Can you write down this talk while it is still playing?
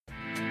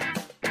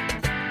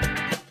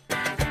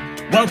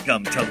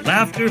Welcome to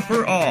Laughter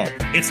for All.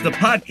 It's the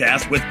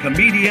podcast with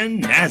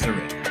comedian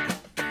Nazareth.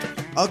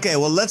 Okay,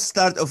 well, let's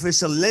start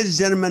official. Ladies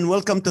and gentlemen,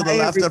 welcome to the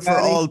Laughter for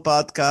All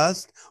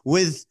podcast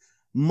with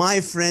my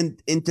friend,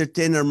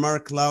 entertainer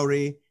Mark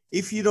Lowry.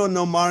 If you don't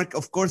know Mark,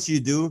 of course you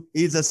do.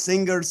 He's a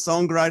singer,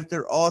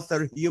 songwriter,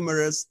 author,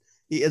 humorist.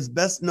 He is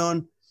best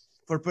known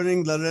for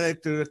putting the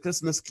lyric to the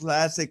Christmas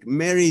classic,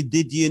 Mary,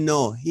 Did You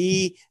Know?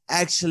 He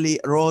actually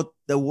wrote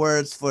the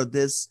words for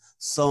this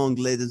song,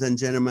 ladies and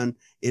gentlemen.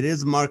 It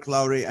is Mark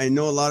Lowry. I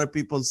know a lot of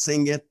people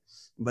sing it,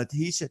 but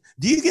he should.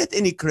 Do you get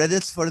any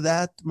credits for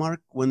that, Mark,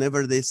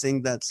 whenever they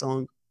sing that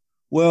song?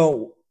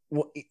 Well,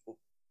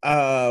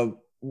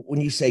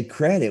 when you say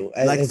credit,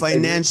 like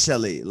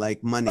financially,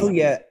 like money. Oh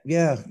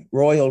yeah,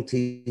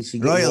 royalties.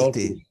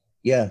 Royalty.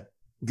 Yeah,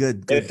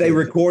 good. If they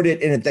record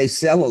it and if they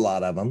sell a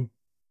lot of them,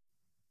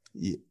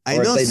 I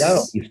know. If they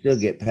don't, you still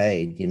get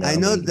paid. You know. I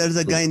know there's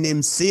a guy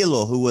named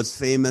CeeLo who was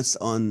famous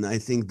on, I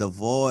think, The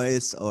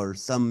Voice or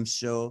some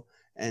show,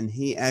 and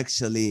he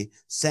actually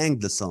sang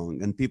the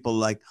song, and people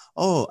like,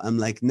 oh, I'm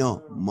like,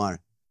 no,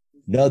 Mark.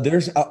 No,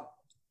 there's a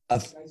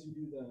guys who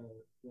do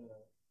the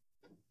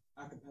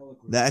acapella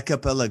group. The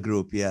acapella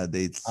group, yeah,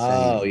 they sang.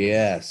 Oh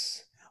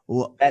yes.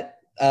 Well,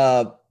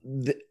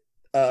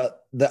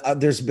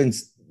 there's been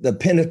the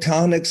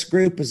Pentatonics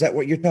group. Is that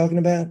what you're talking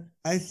about?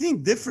 I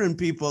think different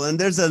people, and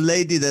there's a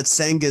lady that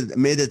sang it,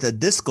 made it a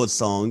disco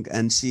song,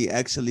 and she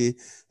actually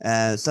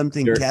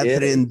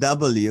Catherine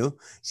W.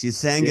 She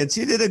sang it.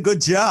 She did a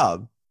good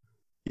job.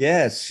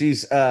 Yes,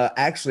 she's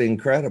actually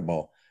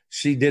incredible.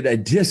 She did a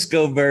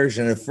disco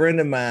version. A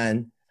friend of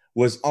mine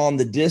was on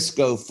the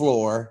disco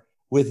floor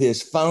with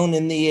his phone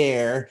in the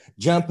air,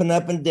 jumping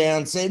up and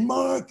down, saying,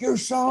 "Mark, your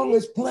song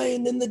is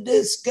playing in the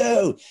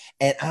disco."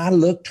 And I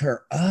looked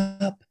her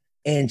up,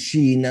 and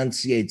she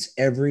enunciates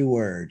every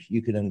word.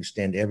 You could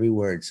understand every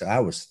word. So I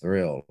was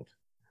thrilled.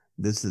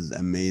 This is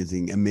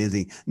amazing,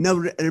 amazing. Now,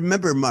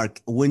 remember,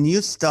 Mark, when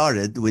you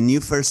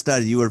first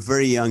started, you were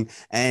very young,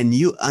 and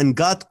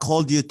God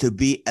called you to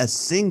be a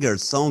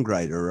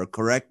singer-songwriter,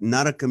 correct?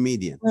 Not a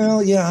comedian.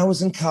 Well, yeah, I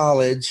was in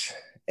college,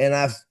 and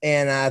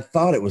I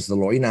thought it was the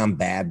Lord. You know, I'm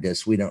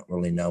Baptist. We don't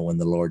really know when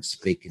the Lord's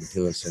speaking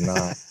to us or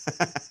not.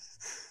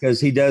 Because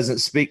he doesn't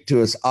speak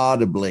to us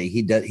audibly.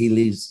 He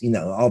leaves,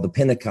 all the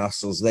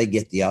Pentecostals, they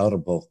get the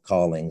audible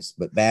callings,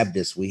 but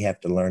Baptists, we have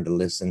to learn to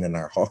listen in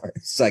our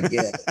hearts, I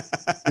guess.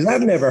 Because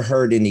I've never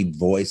heard any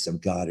voice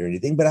of God or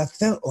anything, but I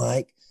felt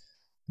like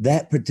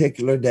that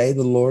particular day,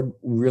 the Lord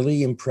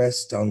really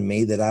impressed on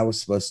me that I was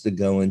supposed to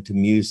go into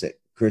music,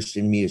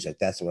 Christian music.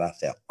 That's what I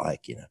felt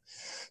like,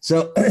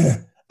 So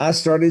I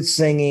started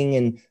singing,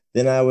 and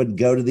then I would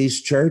go to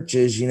these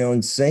churches,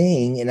 and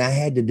sing, and I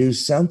had to do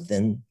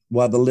something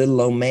while the little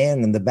old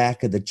man in the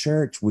back of the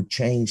church would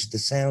change the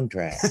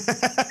soundtrack.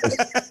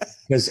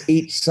 Because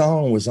each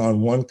song was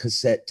on one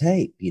cassette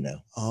tape,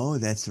 Oh,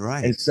 that's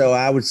right. And so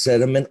I would set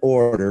them in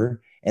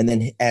order. And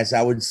then as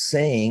I would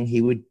sing,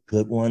 he would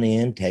put one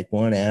in, take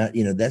one out.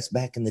 That's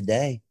back in the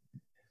day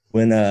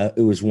when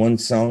it was one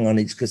song on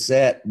each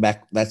cassette.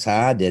 That's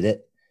how I did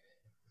it.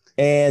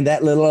 And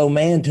that little old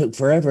man took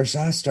forever. So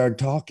I started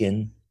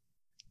talking.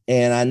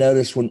 And I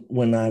noticed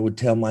when I would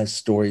tell my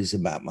stories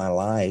about my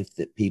life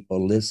that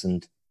people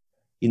listened,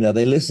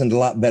 they listened a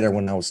lot better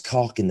when I was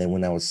talking than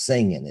when I was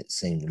singing, it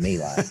seemed to me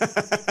like.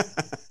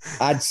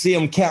 I'd see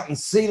them counting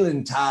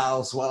ceiling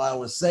tiles while I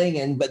was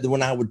singing, but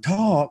when I would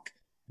talk,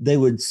 they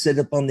would sit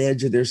up on the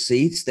edge of their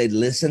seats, they'd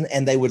listen,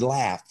 and they would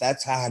laugh.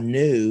 That's how I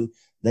knew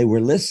they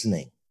were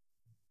listening.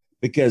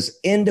 Because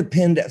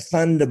independent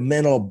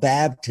fundamental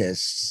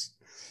Baptists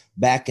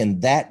back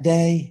in that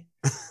day,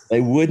 they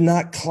would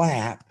not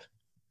clap,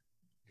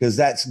 because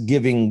that's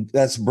giving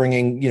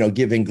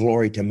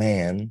glory to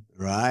man.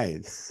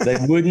 Right. They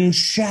wouldn't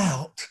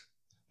shout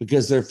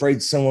because they're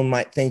afraid someone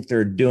might think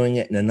they're doing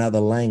it in another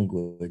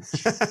language.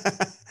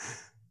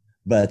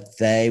 But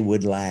they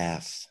would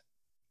laugh.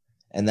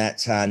 And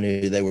that's how I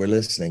knew they were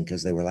listening,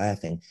 because they were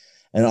laughing.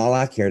 And all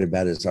I cared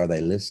about is, are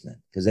they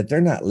listening? Because if they're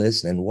not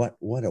listening,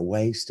 what a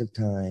waste of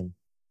time.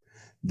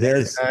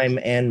 Their time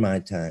and my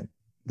time.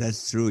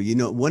 That's true.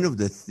 One of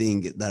the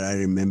things that I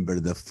remember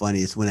the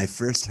funniest when I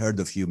first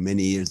heard of you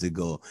many years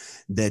ago,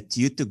 that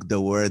you took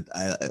the word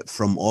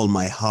from all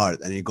my heart,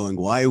 and you're going,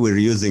 why we're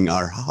using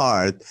our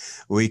heart?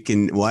 Why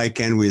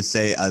can't we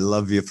say, I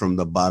love you from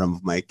the bottom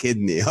of my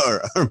kidney?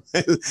 The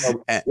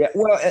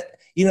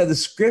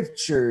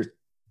scripture,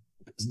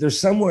 there's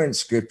somewhere in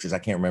scriptures, I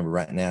can't remember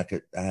right now,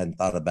 because I hadn't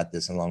thought about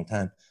this in a long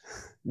time,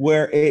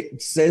 where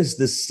it says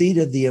the seat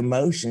of the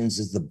emotions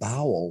is the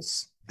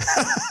bowels.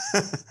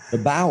 The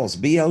bowels,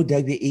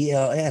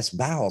 bowels,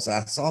 bowels.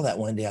 I saw that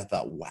one day. I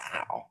thought,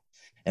 wow.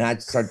 And I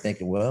started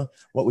thinking, well,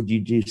 what would you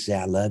do? Say,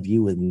 I love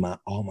you with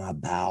all my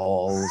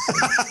bowels.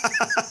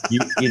 you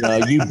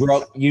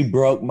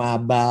broke my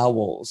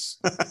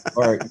bowels.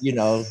 Or,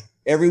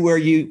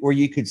 everywhere where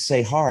you could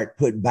say heart,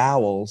 put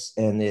bowels,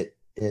 and it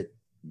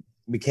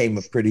became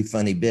a pretty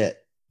funny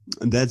bit.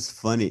 That's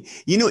funny.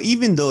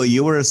 Even though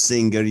you were a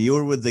singer, you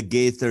were with the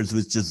Gaithers,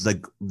 which is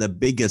the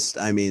biggest.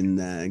 I mean,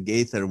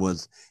 Gaither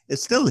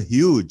it's still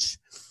huge.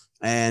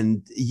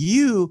 And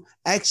you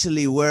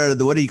actually were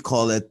what do you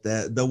call it?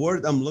 The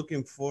word I'm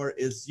looking for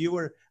is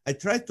I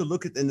tried to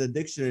look it in the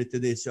dictionary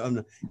today.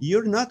 So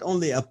you're not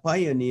only a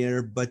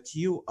pioneer, but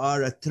you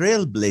are a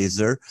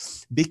trailblazer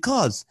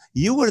because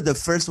you were the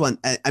first one.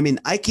 I mean,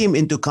 I came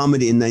into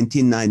comedy in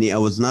 1990. I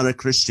was not a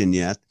Christian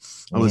yet.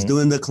 I was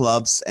doing the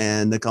clubs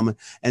and the comedy.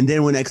 And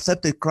then when I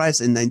accepted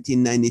Christ in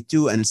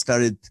 1992 and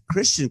started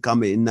Christian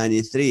comedy in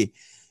 93,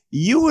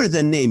 you were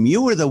the name,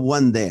 you were the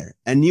one there,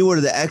 and you were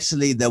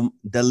actually the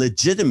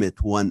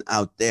legitimate one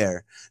out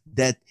there.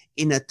 That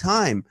in a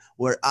time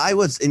where I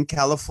was in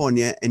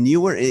California and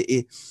you were in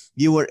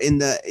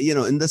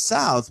the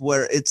South,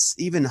 where it's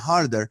even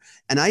harder.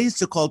 And I used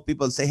to call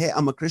people and say, "Hey,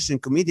 I'm a Christian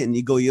comedian."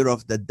 You go, "You're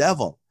of the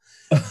devil."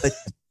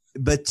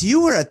 But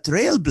you were a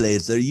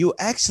trailblazer. You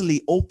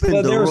actually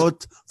opened the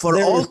road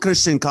for all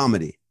Christian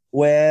comedy.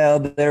 Well,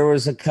 there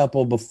was a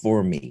couple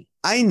before me.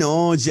 I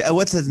know.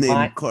 What's his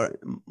name?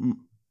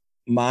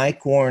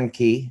 Mike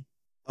Warnke.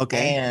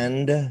 Okay.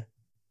 And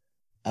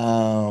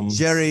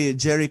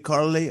Jerry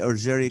Carley or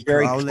Jerry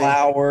Crowley?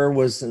 Clower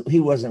he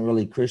wasn't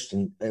really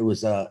Christian. It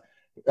was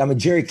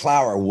Jerry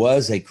Clower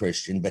was a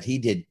Christian, but he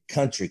did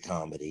country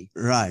comedy.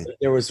 Right. But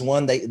there was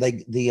one they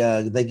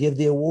give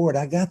the award.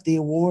 I got the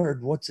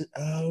award. What's it?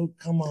 Oh,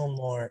 come on,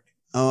 Mark.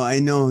 Oh, I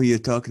know who you're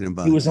talking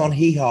about. He was on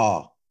Hee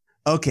Haw.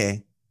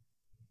 Okay.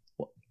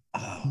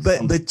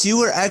 But you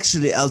were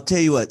actually, I'll tell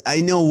you what,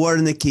 I know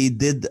Warnicki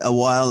did a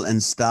while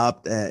and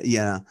stopped.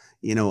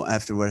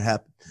 After what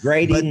happened.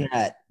 Grady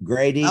Nutt.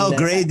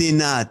 Grady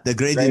Nutt, the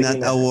Grady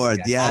Nutt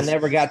Award. Yeah. I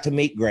never got to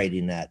meet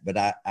Grady Nutt, but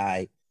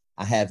I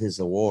have his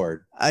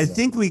award. I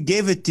think we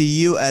gave it to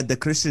you at the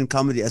Christian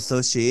Comedy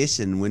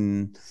Association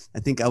when I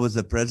think I was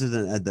the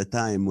president at the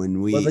time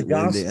the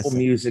Gospel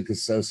Music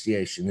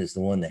Association is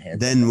the one that had.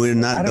 Then we're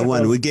not the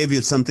one. We gave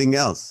you something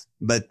else,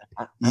 but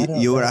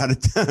you were out of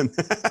town.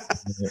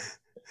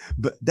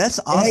 But that's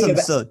awesome.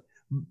 Hey,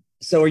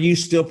 so are you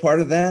still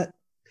part of that?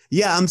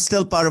 Yeah, I'm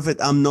still part of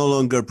it. I'm no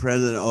longer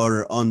president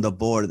or on the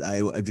board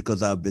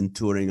because I've been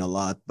touring a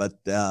lot. But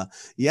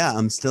yeah,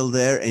 I'm still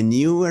there. And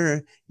you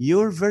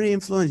were very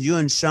influential. You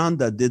and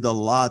Shonda did a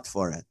lot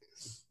for it.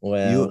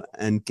 Well, you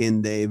and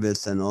Ken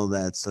Davis and all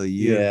that. So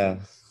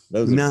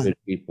those are good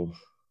people.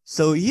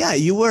 So yeah,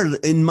 you were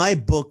in my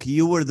book.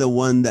 You were the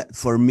one that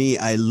for me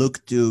I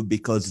looked to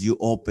because you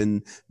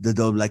opened the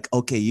door. Like,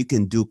 okay, you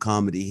can do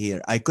comedy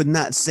here. I could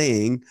not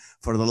sing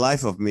for the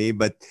life of me,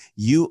 but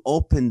you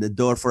opened the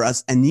door for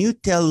us, and you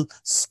tell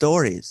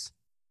stories.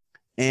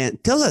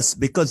 And tell us,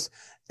 because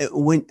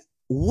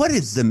what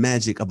is the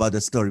magic about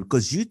a story?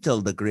 Because you tell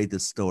the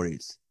greatest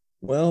stories.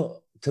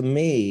 Well, to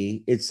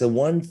me, it's the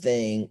one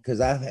thing,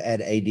 because I've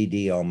had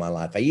ADD all my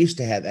life. I used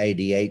to have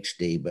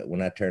ADHD, but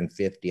when I turned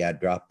 50, I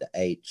dropped the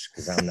H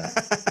because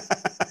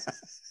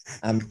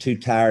I'm too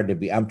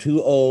tired I'm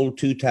too old,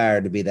 too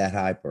tired to be that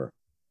hyper.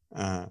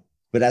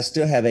 But I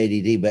still have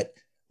ADD. But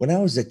when I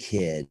was a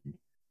kid,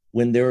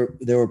 when there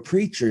were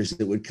preachers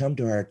that would come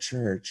to our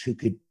church who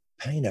could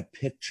paint a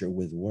picture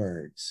with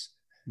words.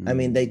 I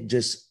mean, they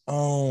just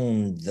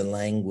owned the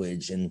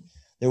language. And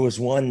there was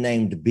one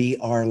named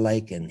B.R.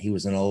 Lakin. He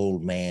was an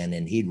old man,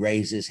 and he'd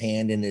raise his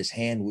hand and his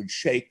hand would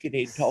shake, and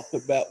he'd talk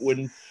about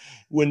when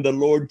the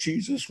Lord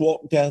Jesus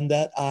walked down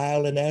that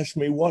aisle and asked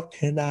me, "What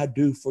can I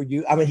do for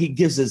you?" I mean, he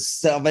gives a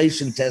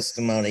salvation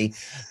testimony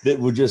that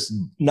would just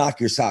knock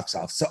your socks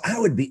off. So I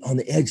would be on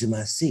the edge of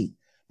my seat.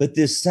 But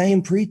this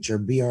same preacher,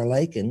 B.R.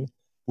 Lakin,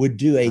 would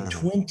do a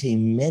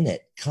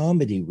 20-minute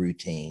comedy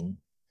routine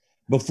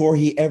before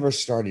he ever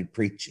started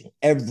preaching.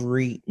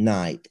 Every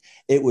night,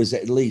 it was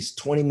at least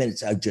 20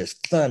 minutes of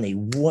just funny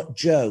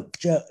joke,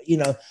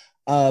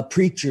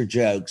 preacher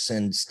jokes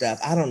and stuff.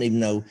 I don't even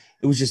know.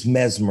 It was just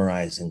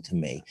mesmerizing to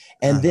me.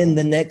 And then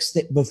the next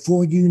thing,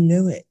 before you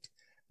knew it,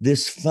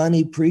 this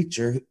funny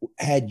preacher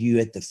had you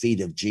at the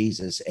feet of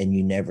Jesus, and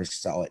you never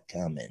saw it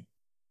coming.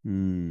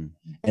 And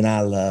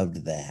I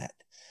loved that.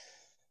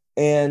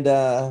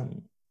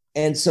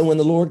 And so when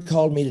the Lord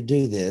called me to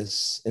do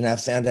this, and I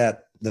found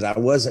out that I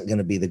wasn't going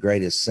to be the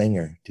greatest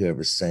singer to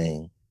ever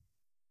sing,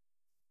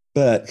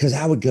 but because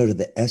I would go to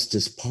the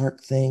Estes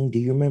Park thing. Do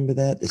you remember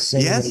that?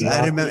 Yes,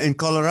 I remember, in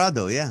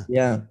Colorado. Yeah.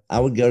 Yeah.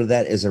 I would go to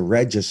that as a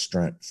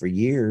registrant for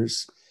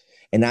years,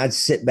 and I'd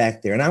sit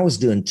back there, and I was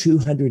doing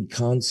 200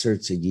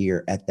 concerts a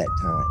year at that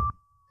time.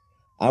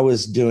 I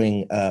was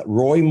doing,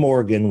 Roy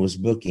Morgan was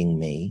booking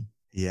me.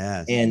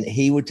 Yes. And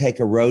he would take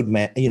a road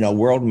map,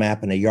 world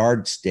map and a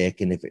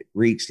yardstick. And if it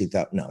reached, he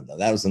thought, no,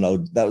 that was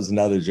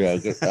another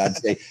joke. I'd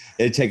say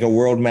it'd take a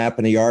world map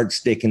and a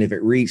yardstick. And if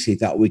it reached, he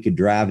thought we could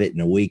drive it in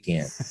a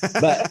weekend.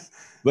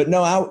 But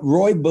no,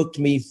 Roy booked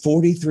me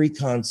 43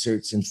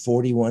 concerts in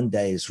 41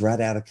 days right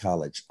out of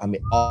college. I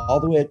mean, all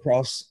the way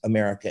across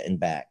America and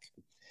back.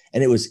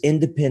 And it was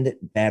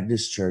independent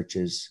Baptist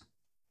churches.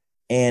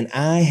 And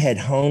I had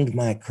honed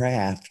my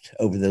craft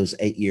over those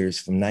 8 years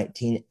from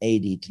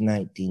 1980 to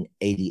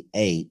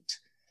 1988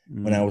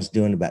 when I was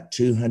doing about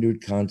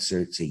 200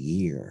 concerts a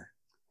year.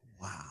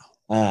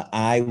 Wow.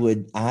 I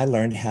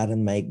learned how to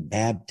make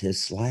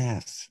Baptists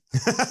laugh.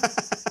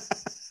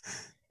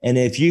 And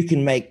if you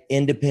can make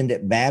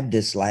independent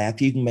Baptists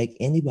laugh, you can make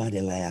anybody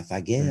laugh,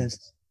 I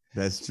guess.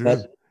 That's true.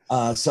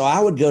 But, so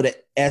I would go to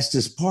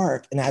Estes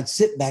Park and I'd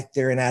sit back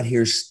there and I'd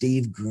hear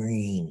Steve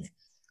Green.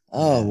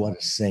 Oh, what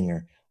a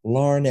singer.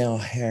 Larnell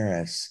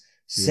Harris,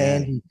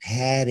 Sandy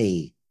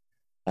Patty,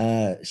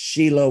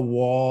 Sheila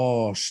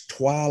Walsh,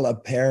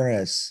 Twyla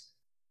Paris.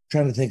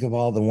 Trying to think of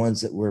all the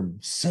ones that were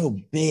so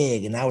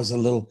big. And I was I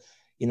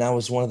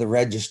was one of the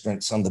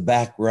registrants on the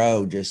back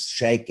row just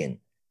shaking.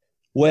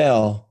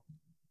 Well,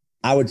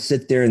 I would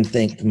sit there and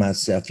think to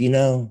myself,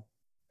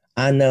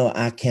 I know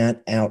I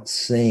can't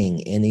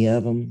out-sing any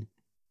of them,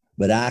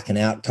 but I can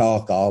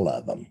out-talk all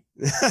of them.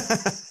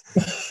 That's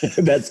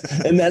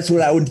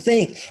what I would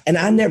think. And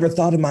I never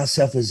thought of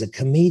myself as a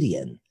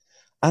comedian.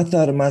 I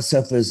thought of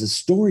myself as a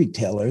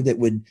storyteller that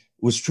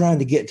was trying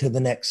to get to the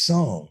next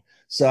song.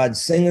 So I'd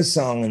sing a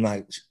song in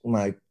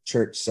my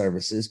church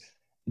services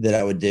that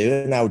I would do,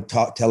 and I would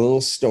tell a little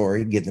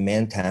story, give the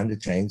man time to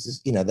change this.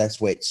 That's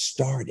the way it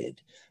started.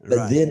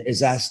 But then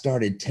as I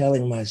started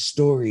telling my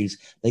stories,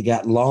 they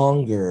got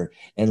longer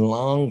and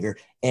longer,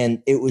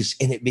 and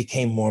it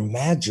became more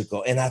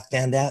magical. And I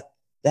found out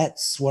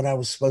that's what I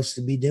was supposed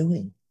to be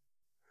doing.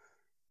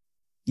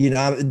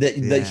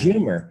 The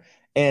humor.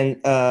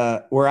 And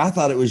where I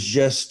thought it was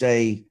just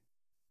something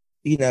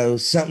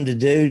to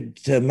do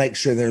to make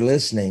sure they're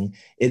listening,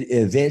 it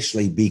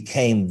eventually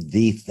became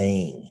the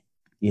thing.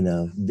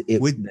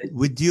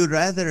 Would you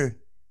rather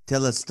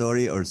tell a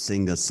story or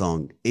sing a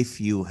song if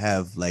you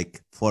have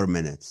like 4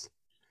 minutes?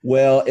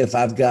 Well, if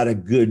I've got a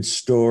good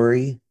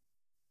story,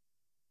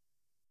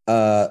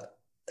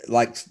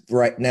 like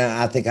right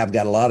now, I think I've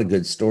got a lot of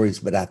good stories,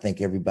 but I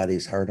think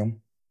everybody's heard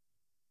them.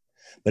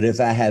 But if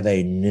I have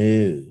a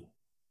new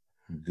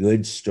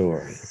good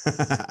story,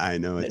 I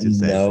know what you're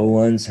saying. No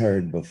one's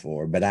heard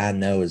before, but I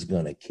know is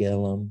going to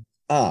kill them.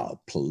 Oh,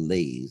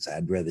 please.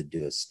 I'd rather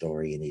do a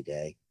story any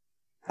day.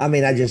 I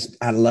mean,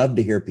 I love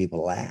to hear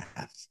people laugh.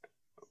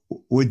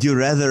 Would you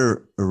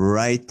rather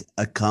write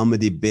a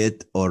comedy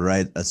bit or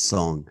write a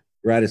song?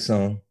 Write a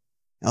song.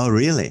 Oh,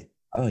 really?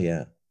 Oh,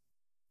 yeah.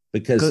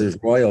 Because there's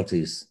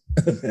royalties.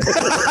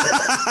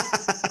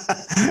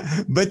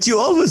 But you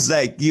always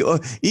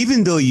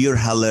even though you're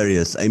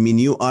hilarious, I mean,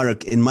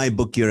 in my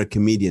book, you're a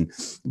comedian,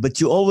 but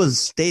you always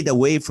stayed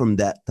away from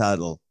that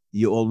title.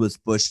 You always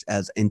pushed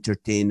as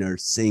entertainer,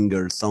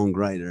 singer,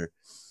 songwriter.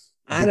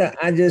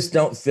 I just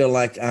don't feel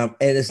like and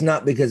it's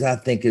not because I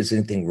think there's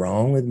anything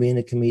wrong with being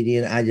a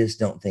comedian. I just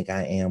don't think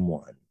I am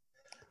one.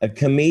 A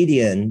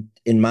comedian,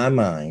 in my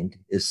mind,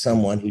 is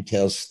someone who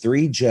tells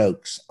 3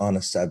 jokes on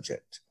a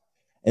subject,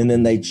 and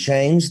then they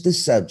change the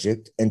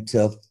subject and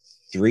tell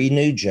 3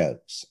 new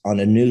jokes on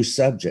a new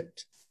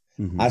subject.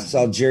 Mm-hmm. I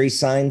saw Jerry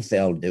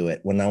Seinfeld do it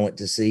when I went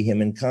to see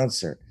him in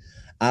concert.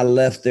 I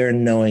left there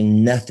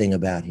knowing nothing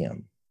about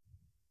him,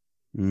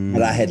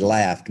 but I had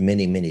laughed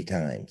many, many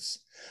times.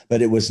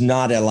 But it was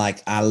not I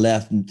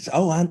left,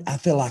 I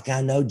feel like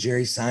I know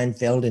Jerry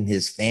Seinfeld and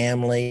his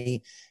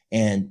family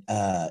and,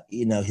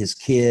 his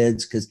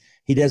kids, because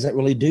he doesn't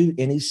really do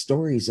any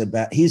stories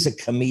he's a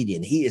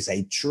comedian. He is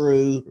a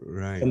true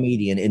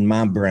comedian in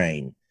my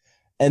brain.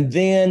 And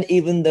then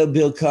even though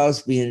Bill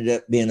Cosby ended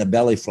up being a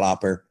belly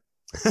flopper,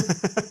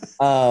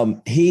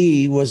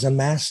 he was a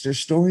master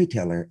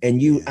storyteller.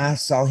 And I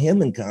saw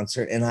him in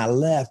concert and I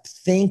left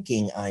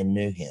thinking I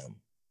knew him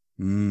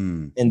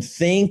and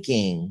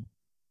thinking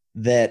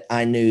that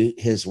I knew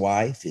his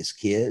wife, his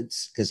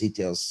kids, because he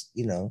tells,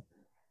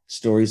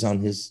 stories on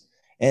his,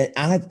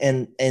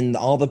 and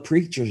all the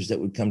preachers that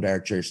would come to our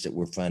church that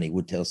were funny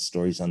would tell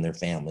stories on their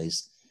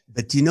families.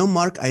 But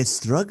Mark, I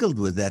struggled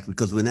with that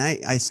because when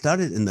I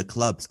started in the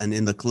clubs, and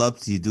in the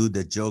clubs you do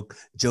the joke,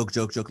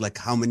 like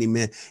how many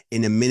minutes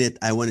in a minute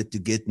I wanted to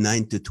get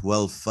 9 to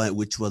 12,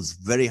 which was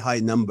very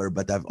high number,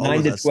 but I've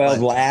 9 to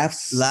 12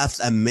 laughs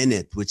a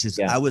minute, which is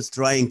I was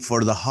trying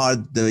for the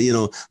hard,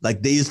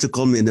 like they used to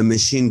call me the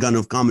machine gun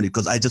of comedy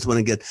because I just want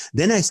to get.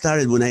 Then I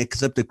started when I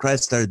accepted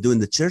Christ, started doing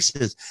the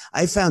churches.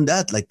 I found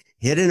out like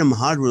hitting them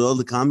hard with all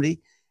the comedy,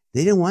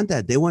 they didn't want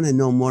that. They want to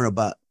know more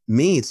about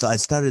me. So I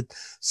started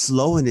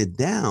slowing it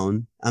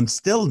down. I'm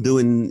still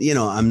doing,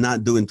 I'm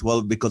not doing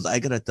 12 because I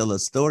got to tell a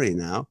story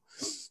now.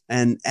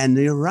 And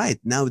you're right.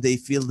 Now they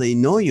feel they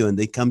know you and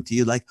they come to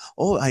you like,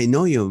 oh, I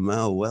know you.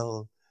 Oh,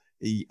 well,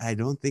 I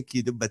don't think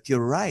you do, but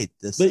you're right.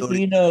 But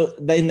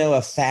they know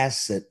a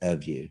facet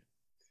of you,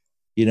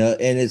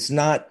 and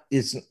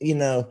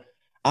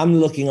I'm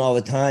looking all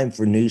the time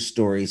for new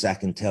stories I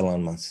can tell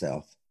on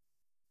myself,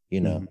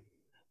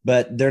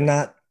 but they're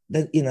not,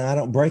 I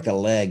don't break a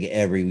leg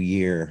every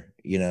year,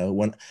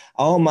 when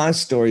all my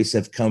stories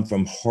have come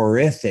from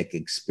horrific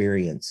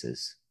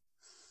experiences,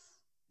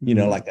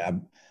 like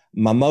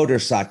my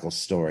motorcycle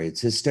story.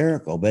 It's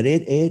hysterical, but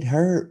it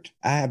hurt.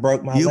 I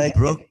broke my leg.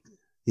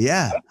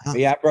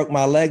 I broke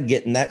my leg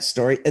getting that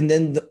story. And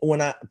then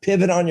when I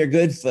pivot on your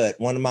good foot,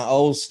 one of my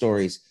old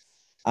stories,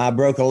 I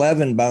broke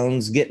 11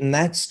 bones getting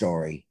that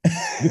story.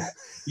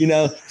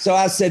 So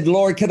I said,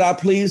 Lord, could I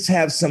please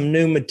have some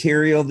new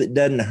material that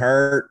doesn't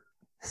hurt?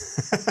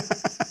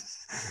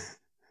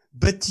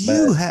 But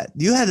you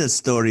had a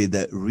story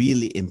that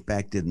really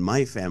impacted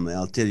my family.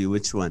 I'll tell you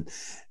which one.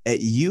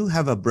 You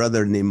have a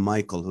brother named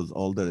Michael who's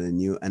older than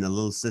you and a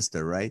little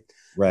sister, right?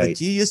 Right.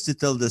 But you used to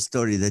tell the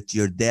story that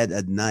your dad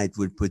at night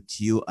would put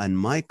you and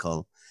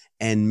Michael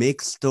and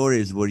make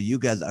stories where you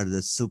guys are the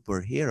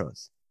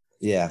superheroes.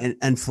 Yeah.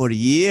 And for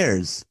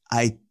years,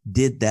 I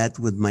did that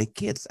with my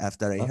kids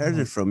after I heard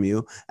it from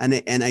you. And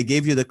I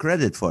gave you the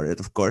credit for it,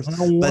 of course.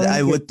 But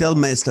I would tell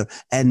my story.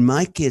 And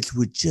my kids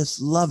would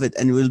just love it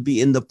and will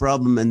be in the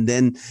problem. And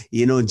then,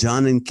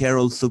 John and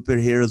Carol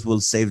superheroes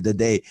will save the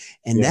day.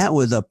 And that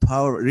was a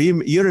power.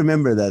 You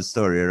remember that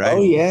story, right?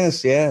 Oh,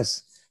 yes,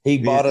 yes. He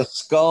bought a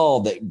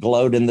skull that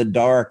glowed in the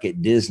dark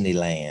at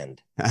Disneyland.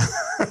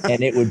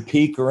 And it would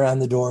peek around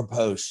the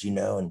doorpost,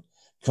 and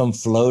come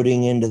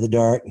floating into the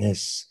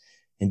darkness.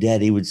 And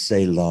Daddy would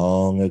say,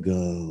 long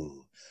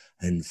ago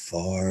and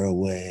far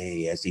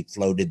away, as he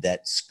floated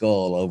that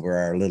skull over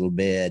our little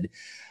bed,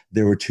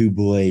 there were two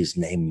boys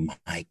named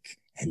Mike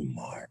and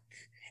Mark.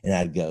 And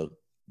I'd go,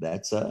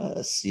 that's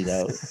us,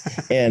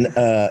 and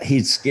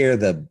he'd scare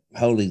the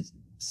holy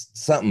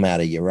something out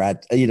of you, right?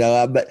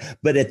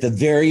 But at the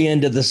very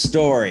end of the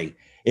story,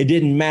 it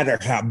didn't matter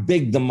how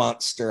big the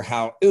monster,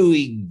 how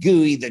ooey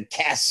gooey the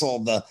castle,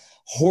 the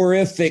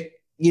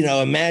horrific,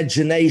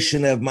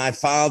 imagination of my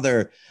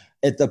father.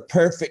 At the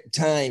perfect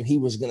time, he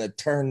was going to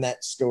turn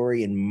that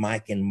story, and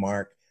Mike and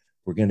Mark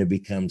were going to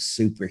become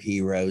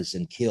superheroes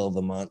and kill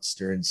the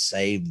monster and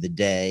save the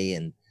day.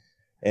 And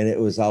it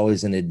was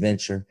always an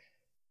adventure.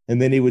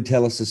 And then he would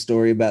tell us a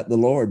story about the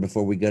Lord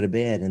before we go to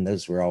bed. And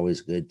those were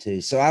always good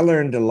too. So I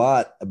learned a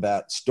lot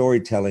about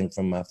storytelling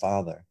from my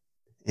father.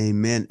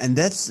 Amen. And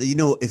that's,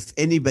 if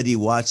anybody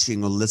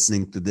watching or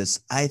listening to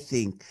this, I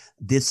think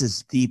this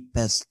is the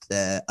best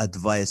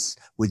advice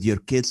with your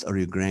kids or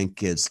your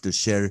grandkids, to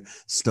share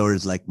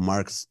stories like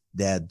Mark's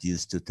dad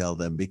used to tell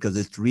them, because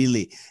it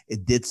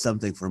did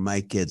something for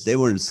my kids. They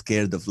weren't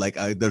scared of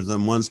there's a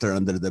monster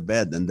under the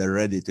bed and they're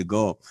ready to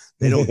go.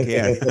 They don't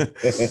care.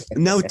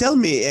 Now tell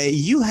me,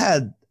 you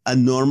had a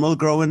normal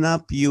growing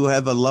up. You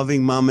have a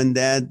loving mom and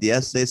dad.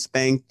 Yes, they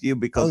spanked you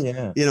because,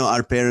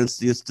 our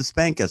parents used to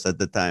spank us at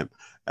the time.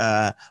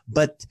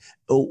 But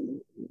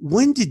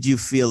when did you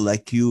feel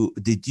like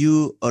did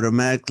you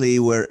automatically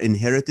were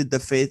inherited the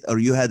faith, or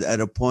you had at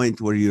a point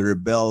where you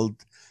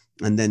rebelled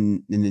and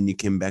then you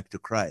came back to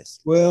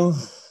Christ? Well,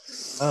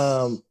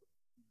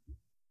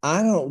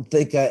 I don't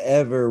think I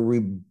ever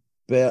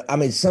rebelled. I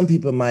mean, some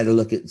people might have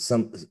looked at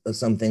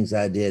some things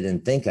I did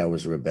and think I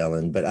was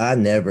rebelling, but I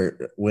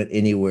never went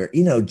anywhere.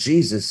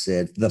 Jesus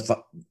said,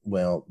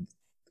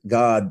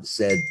 God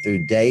said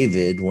through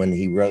David when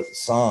he wrote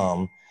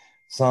Psalms,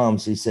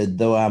 he said,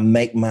 though I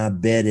make my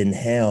bed in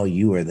hell,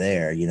 you are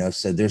there,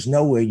 so there's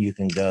nowhere you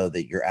can go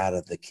that you're out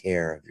of the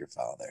care of your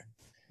Father.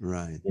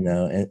 Right.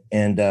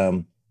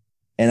 And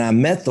I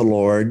met the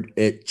Lord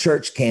at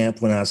church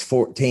camp when I was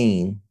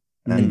 14.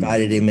 I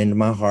invited him into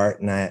my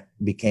heart, and I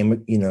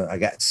became, I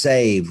got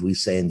saved, we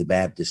say in the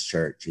Baptist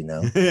church,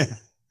 And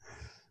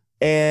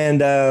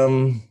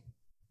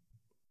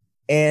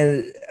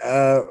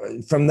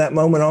from that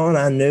moment on,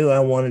 I knew I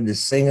wanted to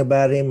sing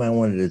about him. I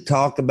wanted to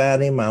talk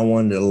about him. I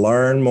wanted to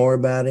learn more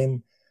about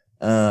him,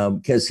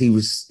 because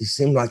he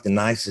seemed like the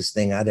nicest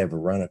thing I'd ever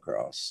run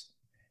across.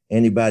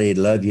 Anybody who'd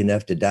love you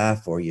enough to die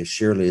for you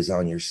surely is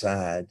on your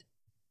side.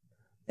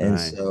 And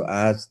so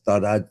I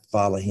thought I'd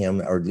follow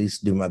him, or at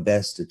least do my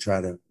best to try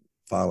to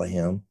follow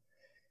him.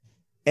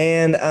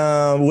 And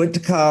went to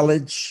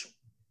college,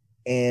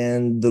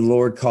 and the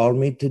Lord called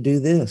me to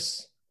do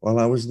this while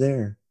I was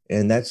there.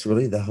 And that's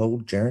really the whole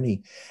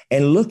journey.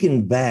 And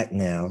looking back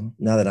now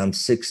that I'm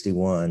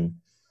 61,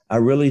 I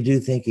really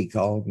do think he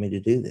called me to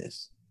do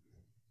this,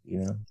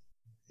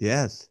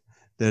 Yes.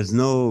 There's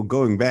no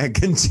going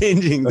back and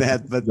changing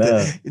that. But,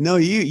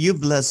 you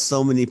bless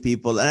so many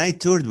people. And I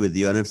toured with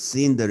you, and I've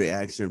seen the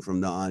reaction from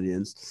the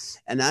audience.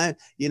 And I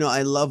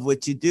love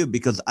what you do,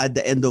 because at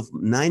the end of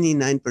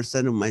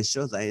 99% of my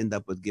shows, I end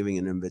up with giving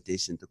an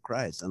invitation to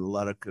Christ. And a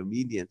lot of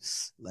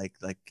comedians, like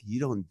you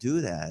don't do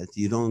that.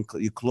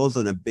 You close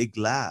on a big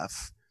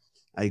laugh.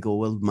 I go,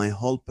 well, my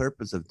whole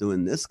purpose of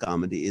doing this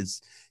comedy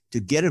is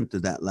to get them to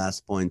that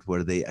last point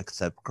where they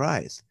accept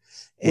Christ.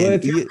 Well,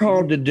 if you're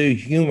called to do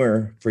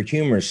humor for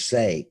humor's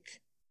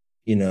sake,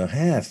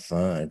 have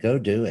fun, go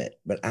do it.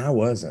 But I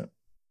wasn't.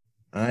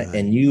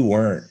 And you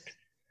weren't.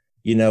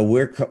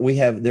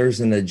 There's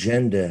an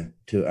agenda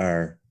to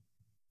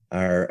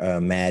our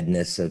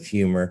madness of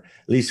humor.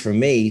 At least for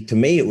me,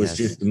 it was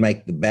just to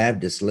make the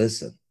Baptists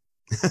listen,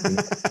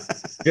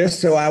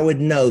 just so I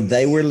would know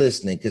they were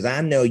listening. Because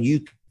I know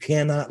you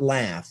cannot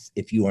laugh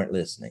if you aren't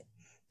listening.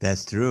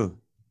 That's true.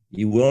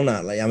 You will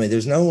not. I mean,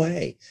 there's no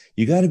way.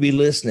 You got to be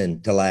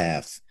listening to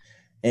laugh.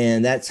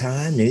 And that's how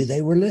I knew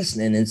they were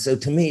listening. And so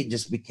to me, it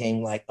just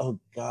became like, oh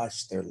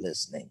gosh, they're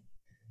listening.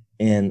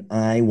 And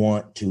I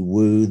want to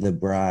woo the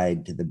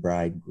bride to the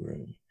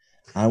bridegroom.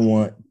 I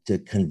want to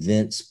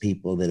convince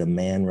people that a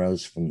man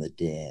rose from the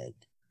dead.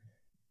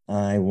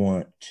 I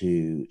want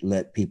to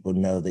let people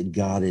know that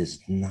God is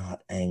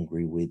not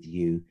angry with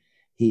you.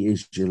 He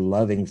is your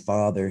loving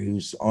Father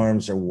whose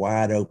arms are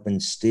wide open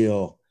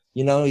still.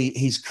 You know,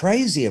 he's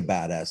crazy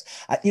about us.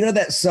 You know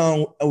that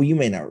song, oh, you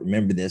may not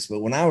remember this, but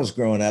when I was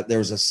growing up, there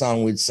was a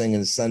song we'd sing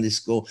in Sunday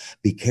school,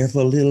 be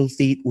careful, little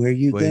feet, where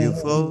you Where go. you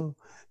fall,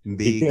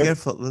 be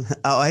careful.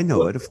 Oh, I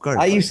know it, of course.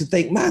 I used to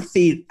think my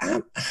feet,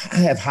 I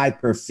have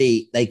hyper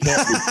feet. They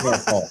can't be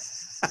careful.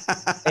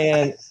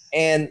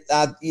 and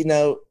I, you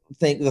know,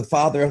 think the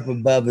Father up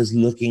above is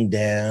looking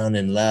down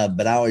in love,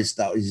 but I always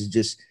thought he's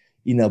just,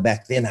 you know,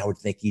 back then I would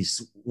think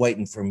he's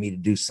waiting for me to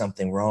do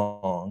something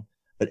wrong.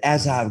 But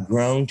as I've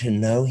grown to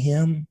know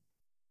him,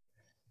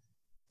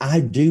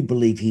 I do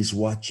believe he's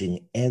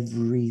watching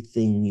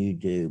everything you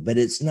do, but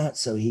it's not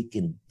so he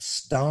can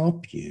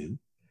stop you.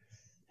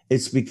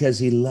 It's because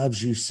he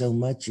loves you so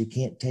much, he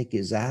can't take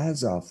his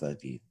eyes off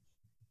of you.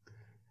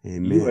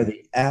 Amen. You are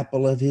the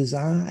apple of his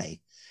eye.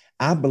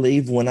 I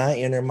believe when I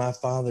enter my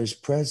Father's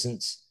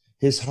presence,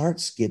 his heart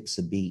skips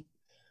a beat,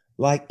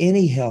 like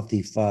any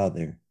healthy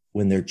father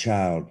when their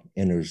child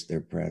enters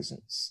their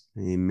presence.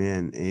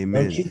 Amen.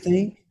 Amen. Don't you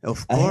think?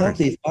 Of course. A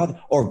healthy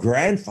father or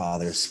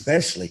grandfather,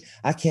 especially.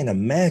 I can't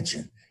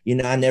imagine. You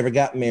know, I never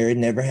got married,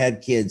 never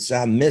had kids, so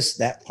I missed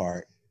that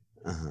part.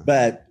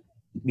 But,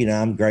 you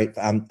know, I'm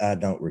grateful. I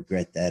don't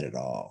regret that at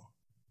all.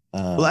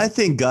 Well, I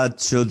think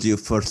God showed you,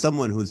 for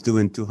someone who's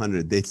doing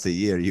 200 days a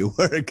year, you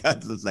were,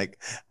 God was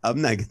like,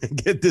 I'm not going to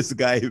get this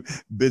guy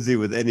busy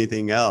with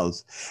anything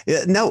else.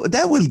 Now,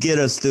 that will get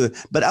us to,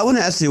 but I want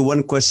to ask you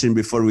one question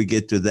before we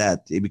get to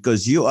that,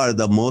 because you are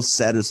the most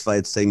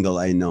satisfied single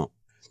I know.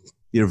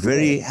 You're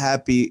very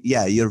happy.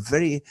 Yeah, you're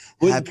very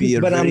happy.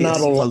 You're but very I'm not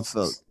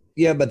fulfilled.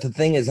 Yeah, but the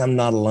thing is, I'm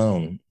not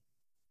alone.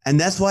 And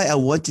that's why I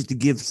want you to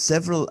give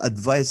several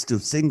advice to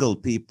single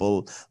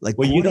people. Like,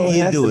 well, you don't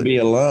have to be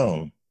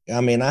alone. I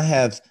mean,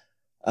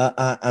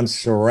 I'm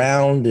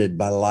surrounded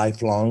by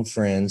lifelong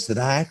friends that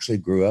I actually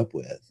grew up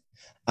with.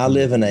 I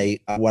live in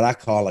what I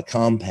call a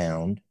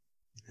compound.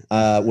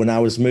 When I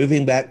was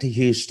moving back to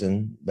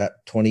Houston about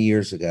 20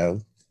 years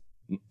ago,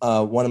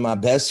 one of my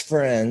best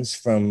friends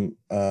from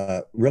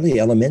really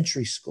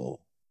elementary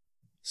school,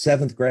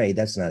 7th grade,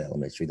 that's not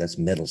elementary, that's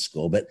middle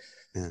school, but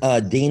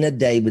Dina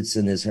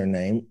Davidson is her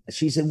name.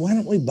 She said, why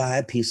don't we buy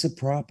a piece of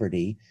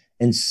property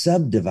and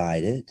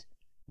subdivide it?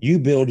 You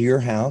build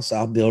your house,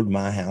 I'll build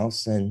my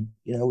house, and,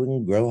 you know, we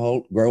can grow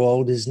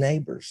old as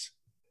neighbors.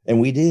 And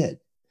we did.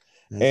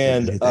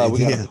 And we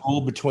got a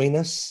pool between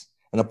us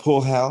and a pool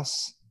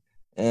house.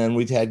 And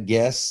we've had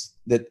guests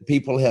that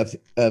people have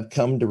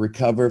come to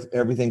recover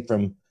everything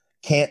from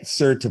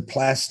cancer to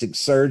plastic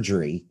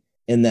surgery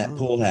in that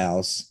pool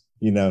house,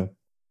 you know.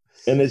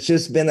 And it's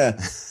just been a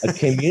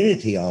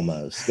community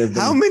almost.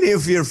 How many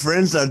of your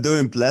friends are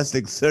doing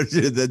plastic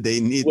surgery that they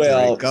need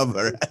to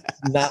recover?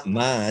 Not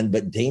mine,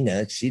 but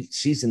Dina,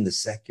 she's in the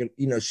secular,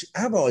 you know,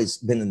 I've always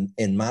been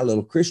in my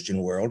little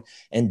Christian world,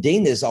 and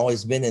Dina's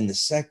always been in the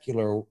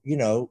secular, you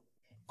know,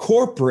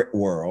 corporate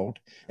world.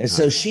 And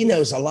so she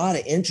knows a lot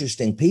of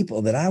interesting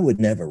people that I would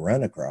never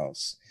run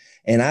across.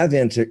 And I've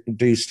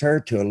introduced her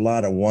to a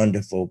lot of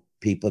wonderful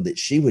people that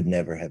she would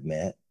never have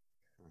met.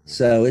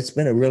 So it's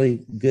been a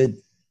really good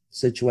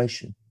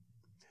situation.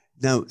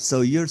 Now, so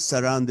you're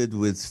surrounded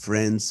with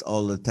friends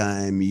all the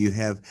time. You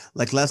have,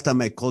 like last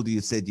time I called you,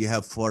 you said you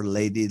have 4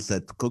 ladies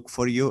that cook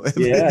for you.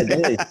 Yeah,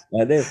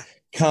 I do.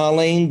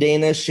 Colleen,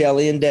 Dina,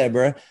 Shelly, and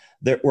Deborah.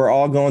 We're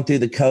all going through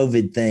the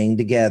COVID thing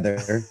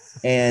together.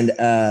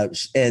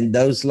 And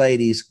those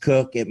ladies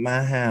cook at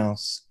my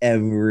house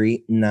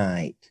every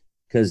night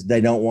because they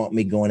don't want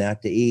me going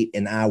out to eat.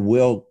 And I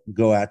will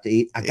go out to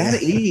eat. I got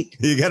to eat.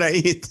 You got to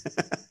eat.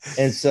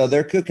 And so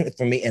they're cooking it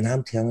for me. And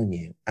I'm telling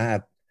you,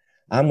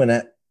 I'm going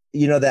to,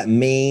 you know, that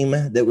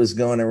meme that was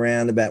going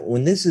around about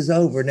when this is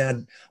over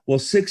now, will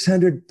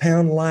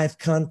 600-pound life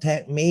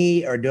contact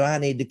me or do I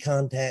need to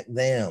contact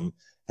them?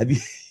 Have you,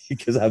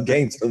 because I've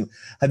gained some,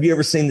 have you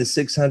ever seen the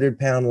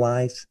 600-pound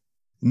life?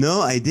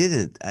 No, I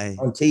didn't.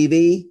 On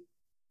TV?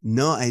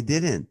 No, I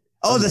didn't.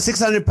 Oh, the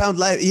 600-pound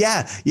life.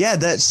 Yeah. Yeah.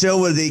 That show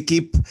where they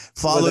keep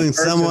following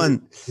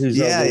someone who's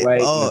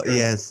overweight. Oh,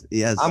 yes.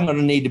 I'm going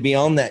to need to be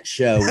on that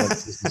show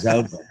once this is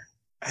over.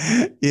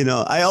 You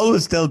know, I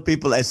always tell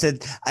people, I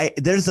said,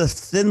 there's a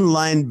thin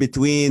line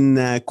between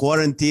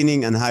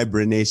quarantining and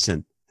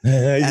hibernation.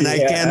 And I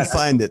can't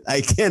find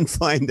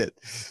it.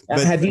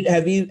 But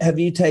have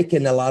you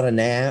taken a lot of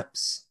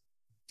naps?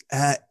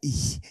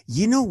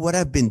 You know what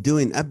I've been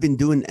doing? I've been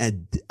doing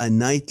a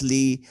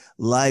nightly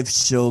live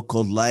show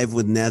called Live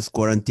with Naz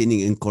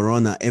Quarantining in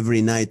Corona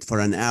every night for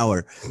an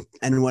hour.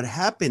 And what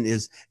happened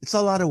is it's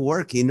a lot of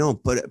work, you know,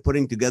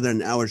 putting together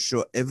an hour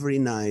show every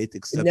night.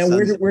 Except now,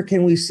 where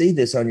can we see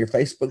this? On your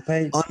Facebook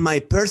page? On my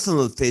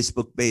personal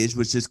Facebook page,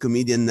 which is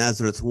Comedian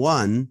Nazareth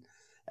 1.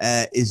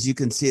 is you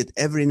can see it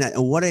every night.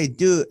 And what I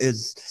do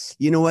is,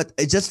 you know what?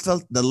 I just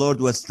felt the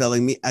Lord was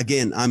telling me,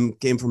 again,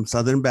 came from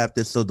Southern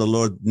Baptist, so the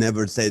Lord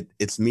never said,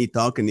 it's me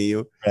talking to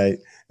you. Right.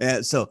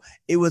 So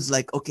it was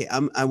like, okay,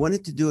 I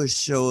wanted to do a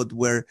show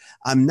where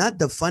I'm not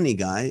the funny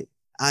guy.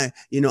 I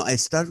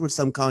start with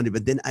some comedy,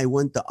 but then I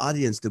want the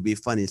audience to be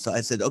funny. So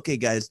I said, okay,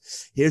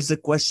 guys, here's a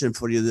question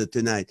for you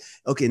tonight.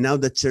 Okay, now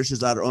the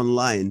churches are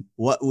online,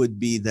 what would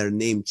be their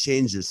name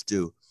changes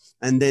to?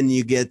 And then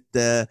you get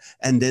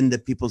and then the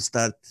people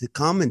start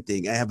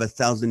commenting. I have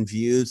 1,000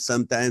 views,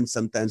 sometimes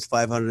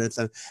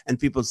 500, and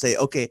people say,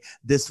 okay,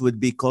 this would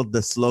be called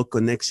the Slow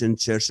Connection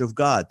Church of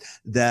God,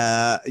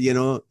 the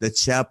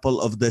Chapel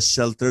of the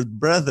Sheltered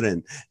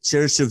Brethren,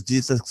 Church of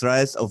Jesus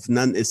Christ of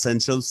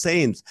Non-Essential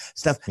Saints,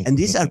 stuff. And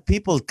these are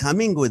people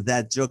coming with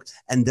that joke,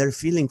 and they're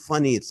feeling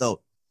funny.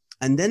 So.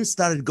 And then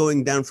started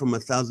going down from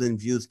 1,000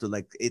 views to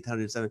like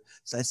 800. So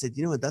I said,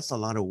 you know what, that's a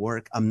lot of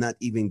work. I'm not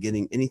even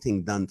getting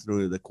anything done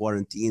through the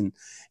quarantine.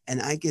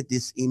 And I get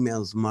these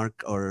emails,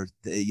 Mark, or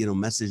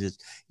messages.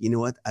 You know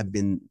what, I've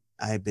been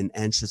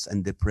anxious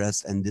and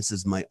depressed, and this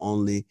is my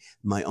only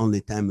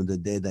time of the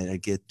day that I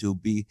get to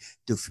be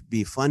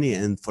funny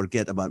and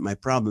forget about my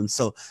problems.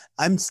 So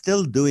I'm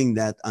still doing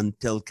that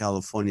until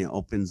California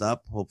opens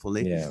up,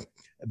 hopefully. Yeah.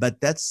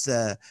 But that's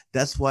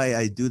why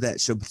I do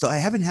that show. So I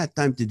haven't had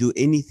time to do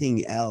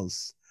anything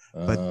else.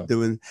 But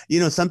doing,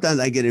 sometimes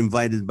I get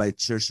invited by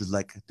churches.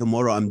 Like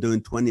tomorrow, I'm doing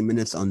 20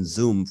 minutes on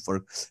Zoom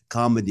for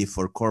comedy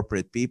for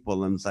corporate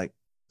people. I'm like,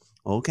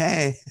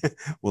 okay,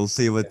 we'll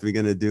see what we're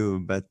gonna do.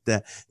 But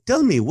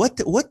tell me,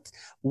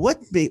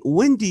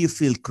 when do you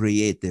feel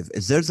creative?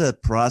 Is there a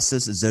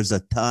process? Is there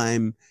a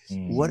time?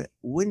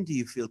 When do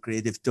you feel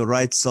creative to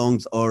write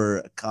songs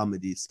or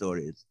comedy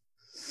stories?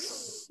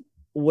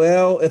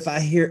 Well, if I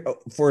hear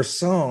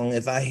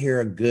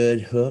a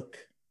good hook,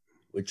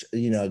 which,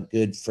 a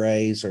good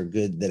phrase or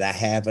good that I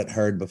haven't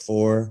heard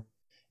before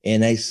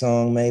in a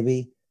song,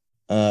 maybe,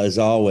 is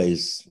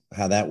always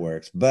how that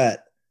works.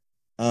 But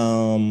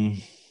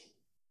the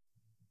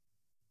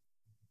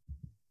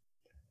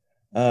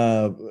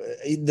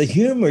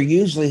humor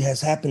usually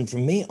has happened for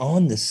me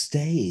on the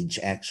stage,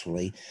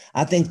 actually.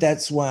 I think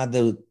that's why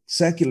the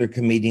secular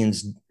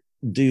comedians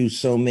do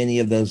so many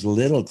of those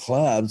little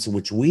clubs,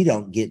 which we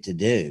don't get to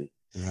do.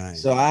 Right.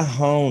 So I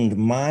honed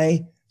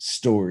my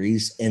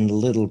stories in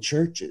little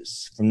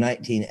churches from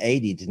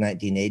 1980 to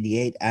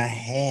 1988. I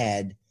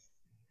had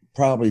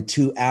probably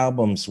 2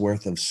 albums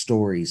worth of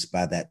stories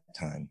by that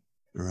time.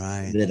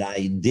 Right. That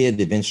I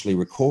did eventually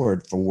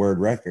record for Word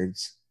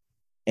Records.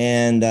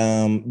 And,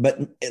 but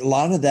a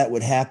lot of that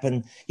would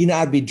happen,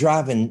 I'd be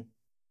driving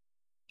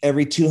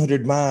every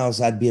 200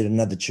 miles, I'd be at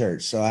another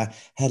church. So I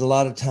had a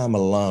lot of time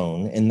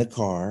alone in the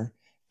car,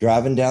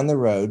 driving down the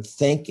road,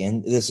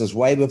 thinking. This was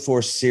way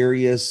before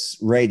Sirius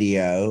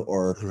radio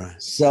or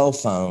cell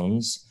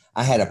phones.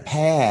 I had a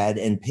pad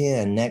and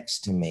pen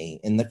next to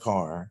me in the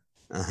car,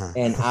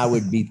 and I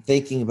would be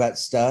thinking about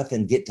stuff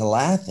and get to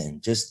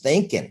laughing, just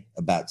thinking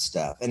about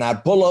stuff. And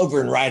I'd pull over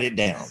and write it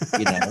down,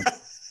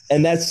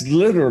 And that's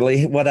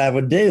literally what I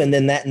would do. And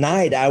then that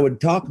night I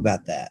would talk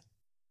about that.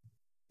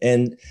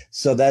 And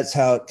so that's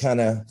how it kind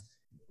of,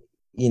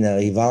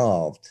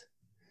 evolved.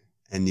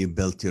 And you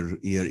built your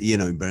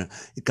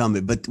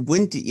comedy. But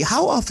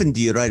how often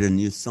do you write a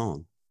new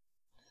song?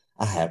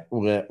 I have,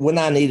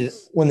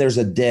 when there's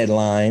a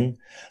deadline,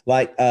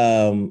 like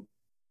I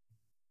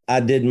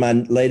did my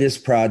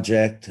latest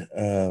project.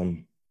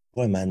 Boy,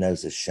 my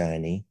nose is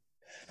shiny.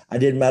 I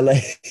did my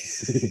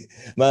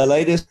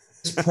latest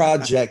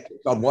project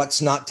called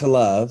What's Not to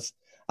Love.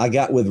 I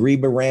got with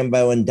Reba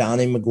Rambo and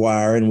Donnie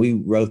McGuire, and we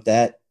wrote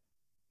that.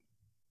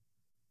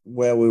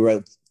 Well, we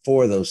wrote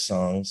 4 of those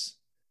songs,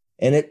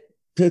 and it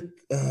took,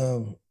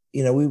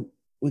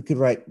 we could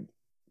write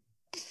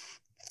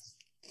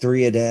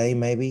 3 a day,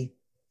 maybe.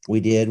 We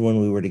did when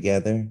we were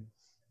together,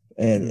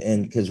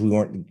 and because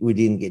we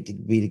didn't get to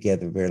be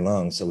together very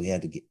long, so we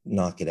had to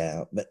knock it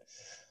out. But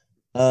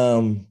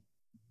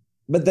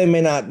they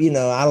may not,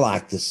 I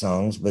like the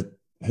songs, but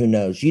who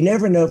knows? You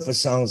never know if a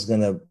song's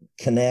going to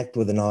connect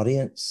with an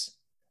audience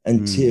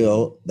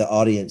until the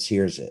audience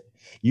hears it.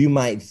 You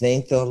might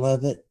think they'll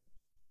love it.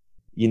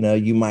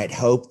 You might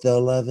hope they'll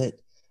love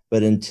it,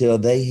 but until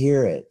they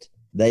hear it,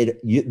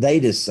 they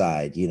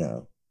decide,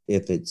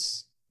 if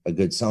it's a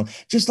good song,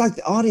 just like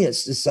the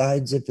audience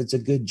decides if it's a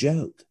good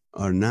joke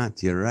or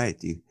not. You're right.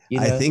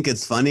 I think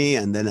it's funny,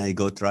 and then I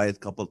go try it a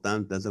couple of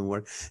times, doesn't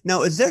work.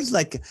 Now, is there's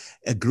like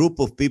a group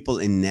of people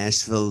in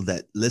Nashville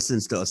that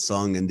listens to a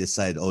song and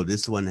decide, oh,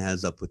 this one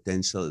has a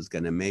potential, is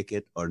going to make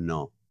it, or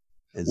no?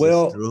 Is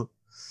this true?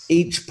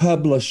 Each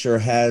publisher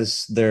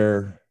has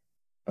their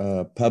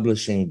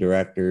publishing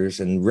directors,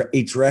 and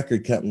each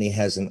record company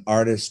has an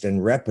artist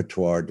and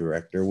repertoire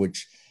director,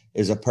 which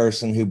is a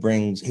person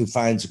who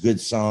finds good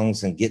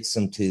songs and gets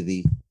them to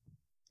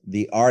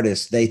the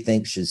artist they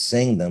think should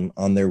sing them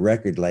on their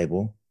record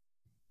label.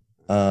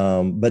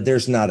 But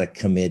there's not a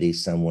committee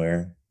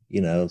somewhere,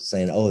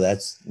 saying, oh,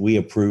 we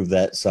approve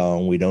that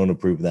song, we don't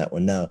approve that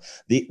one. No,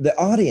 the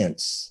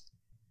audience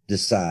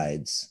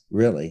decides,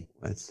 really.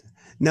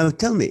 Now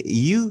tell me,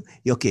 you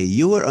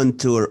were on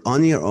tour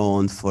on your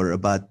own for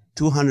about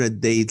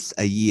 200 dates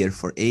a year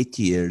for 8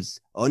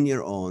 years on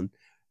your own,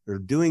 or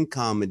doing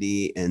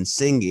comedy and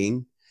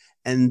singing,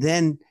 and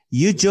then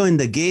you joined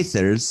the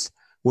Gaithers,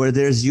 where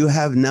you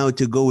have now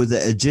to go with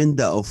the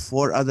agenda of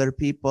 4 other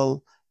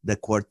people, the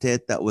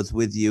quartet that was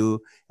with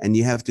you, and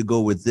you have to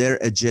go with their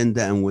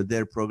agenda and with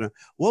their program.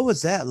 What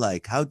was that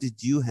like? How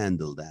did you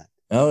handle that?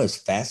 Oh, it's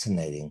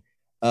fascinating.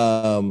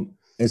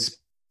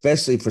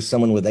 Especially for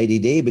someone with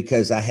ADD,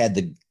 because I had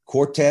the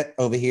quartet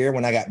over here.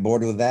 When I got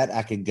bored with that,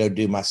 I could go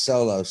do my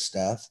solo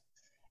stuff.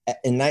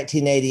 In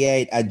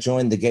 1988, I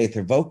joined the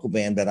Gaither vocal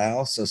band, but I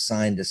also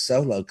signed a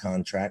solo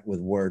contract with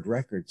Word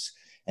Records.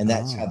 And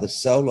that's how the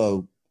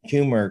solo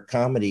humor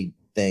comedy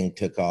thing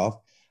took off.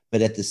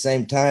 But at the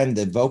same time,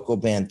 the vocal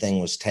band thing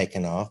was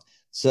taken off.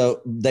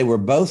 So they were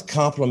both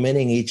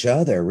complimenting each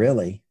other,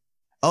 really.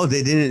 Oh,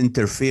 they didn't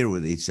interfere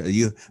with each other.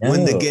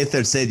 When the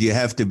Gaither said you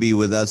have to be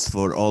with us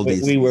for all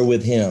these. We were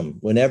with him.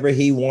 Whenever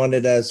he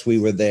wanted us, we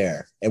were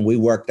there. And we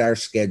worked our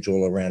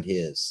schedule around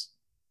his.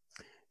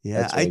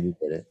 Yeah,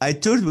 I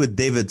toured with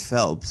David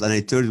Phelps, and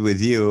I toured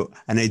with you,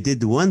 and I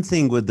did one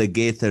thing with the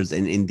Gaithers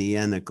in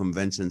Indiana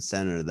Convention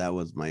Center. That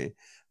was my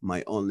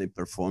only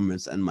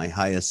performance and my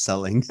highest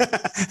selling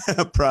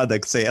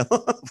product sale.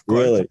 Of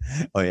course. Really?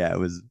 Oh yeah, it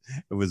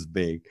was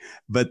big.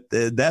 But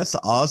that's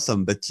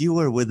awesome. But you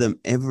were with them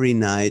every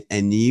night,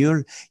 and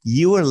you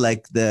were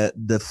like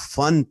the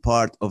fun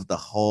part of the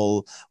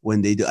whole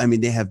when they do. I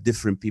mean, they have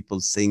different people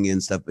singing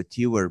and stuff, but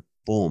you were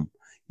boom.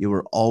 You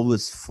were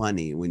always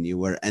funny when you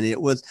were, and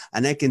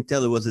I can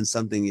tell it wasn't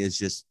something you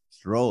just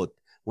wrote.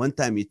 One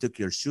time you took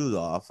your shoes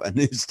off and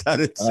you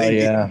started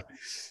singing. Oh, yeah.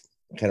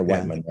 I kind of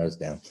wiped my nose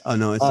down. Oh,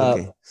 no, it's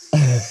okay.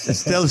 It's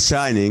still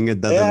shining.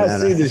 It doesn't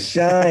matter. I see the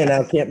shine.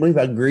 I can't believe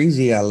how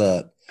greasy I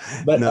look.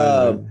 But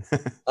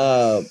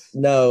that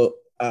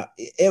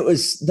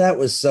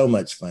was so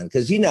much fun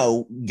because,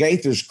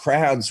 Gaither's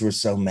crowds were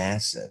so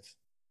massive.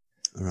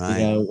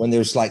 Right. When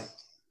there's like,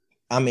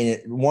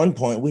 at one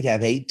point we'd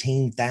have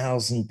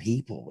 18,000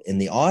 people in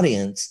the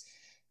audience.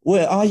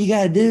 Well, all you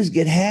got to do is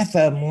get half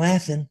of them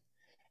laughing.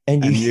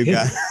 And you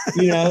got,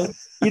 you don't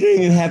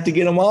even have to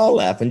get them all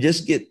laughing.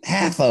 Just get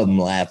half of them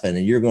laughing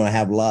and you're going to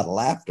have a lot of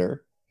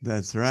laughter.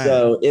 That's right.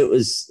 So it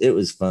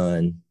was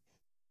fun.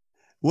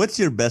 What's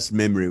your best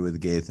memory with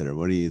Gaither?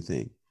 What do you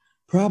think?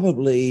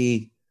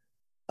 Probably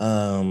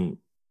the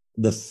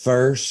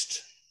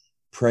first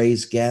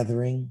praise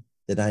gathering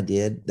that I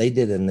did. They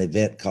did an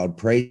event called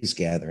Praise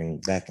Gathering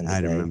back in the day.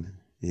 I remember.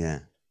 Yeah.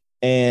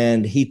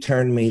 And he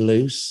turned me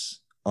loose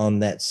on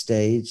that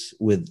stage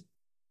with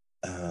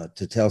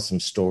to tell some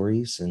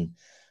stories, and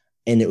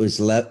it was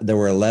there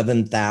were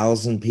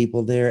 11,000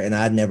 people there, and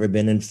I'd never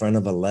been in front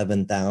of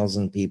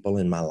 11,000 people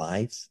in my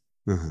life.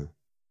 Uh-huh.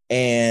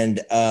 And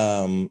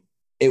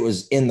it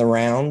was in the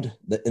round,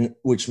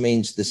 which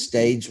means the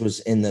stage was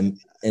in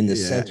the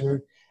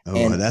center. Oh,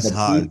 and that's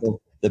hard.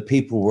 The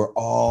people were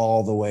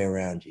all the way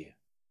around you.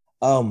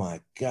 Oh my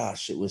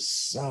gosh, it was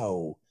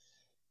so.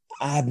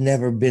 I've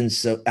never been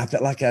so. I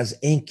felt like I was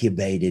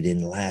incubated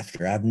in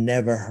laughter. I've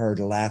never heard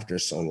laughter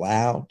so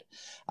loud.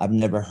 I've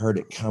never heard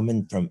it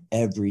coming from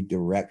every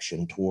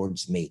direction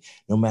towards me,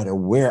 no matter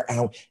where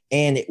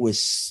and it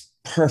was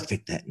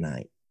perfect that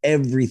night.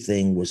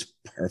 Everything was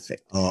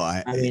perfect.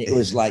 Oh, it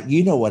was like,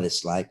 you know what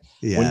it's like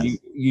when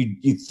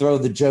you throw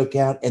the joke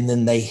out and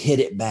then they hit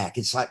it back.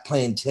 It's like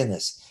playing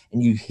tennis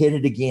and you hit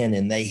it again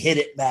and they hit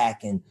it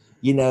back. And,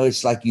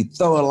 it's like you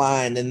throw a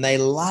line and they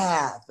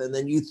laugh and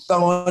then you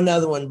throw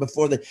another one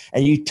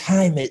and you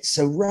time it.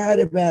 So right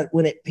about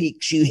when it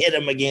peaks, you hit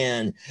them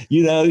again.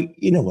 You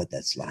know what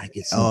that's like.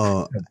 It's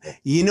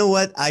you know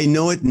what? I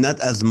know it not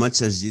as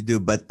much as you do,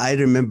 but I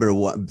remember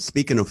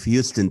speaking of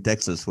Houston,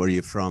 Texas, where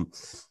you're from,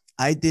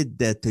 I did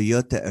the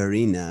Toyota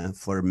Arena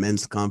for a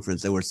men's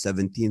conference. There were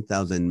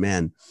 17,000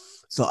 men.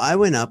 So I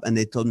went up and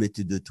they told me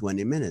to do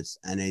 20 minutes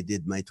and I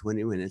did my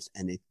 20 minutes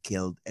and it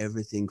killed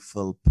everything,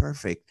 full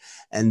perfect.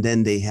 And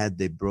then they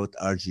brought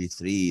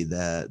RG3,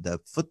 the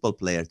football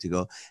player, to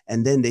go.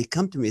 And then they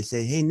come to me and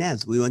say, hey,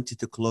 Naz, we want you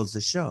to close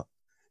the show.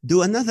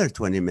 Do another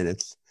 20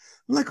 minutes.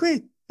 I'm like,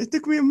 wait, it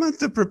took me a month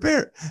to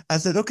prepare. I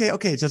said,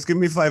 okay, just give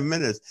me 5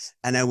 minutes.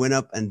 And I went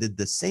up and did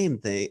the same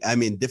thing. I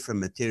mean, different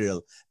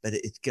material, but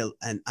it killed.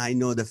 And I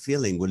know the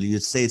feeling. Will you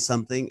say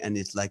something? And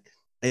it's like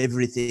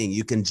everything,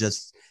 you can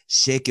just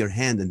shake your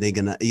hand and they're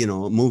gonna,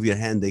 move your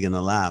hand, they're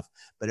gonna laugh.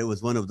 But it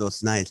was one of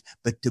those nights.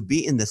 But to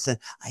be in the center,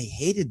 I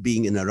hated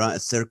being in a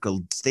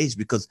circled stage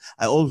because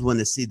I always want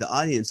to see the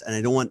audience and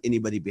I don't want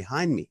anybody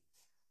behind me.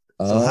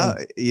 So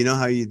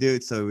how you do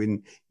it? So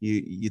when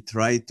you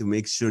try to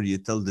make sure you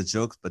tell the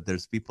jokes, but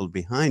there's people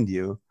behind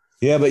you.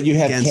 Yeah, but you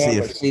have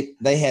cameras.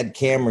 They had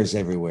cameras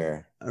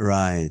everywhere.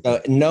 Right.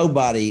 So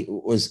nobody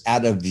was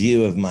out of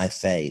view of my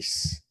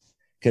face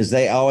because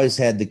they always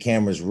had the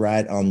cameras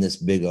right on this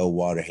big old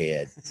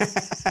waterhead.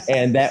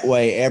 And that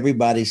way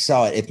everybody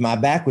saw it. If my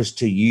back was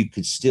to you, you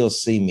could still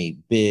see me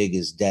big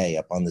as day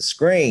up on the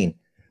screen.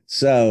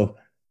 So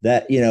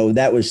that,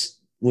 that was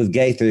with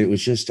Gaither, it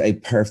was just a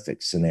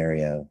perfect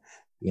scenario.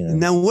 You know.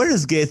 Now, where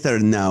is Gaither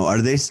now?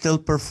 Are they still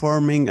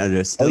performing? Are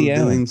they still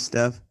doing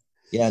stuff?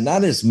 Yeah,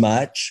 not as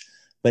much,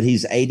 but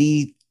he's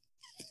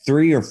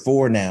 83 or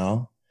 4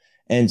 now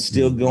and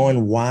still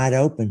going wide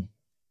open.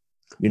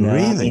 You know,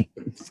 really? I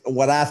mean,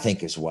 what I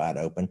think is wide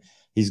open.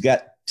 He's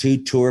got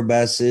 2 tour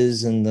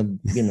buses and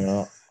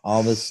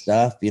all this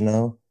stuff,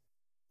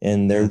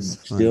 and they're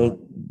still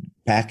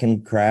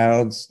packing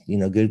crowds,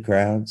 good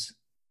crowds.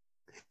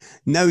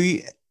 Now,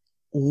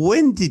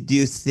 when did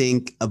you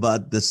think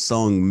about the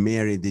song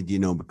Mary Did You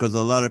Know? Because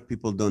a lot of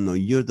people don't know.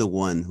 You're the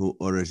one who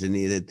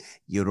originated.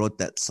 You wrote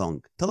that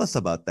song. Tell us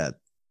about that.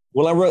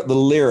 Well, I wrote the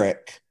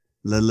lyrics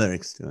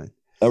to it.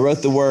 I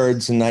wrote the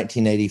words in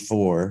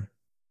 1984.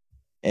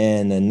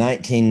 And in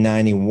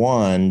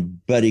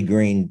 1991, Buddy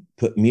Green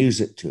put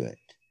music to it.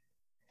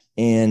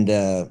 And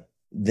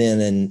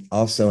then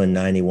also in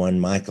 91,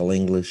 Michael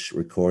English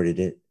recorded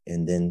it.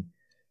 And then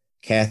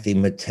Kathy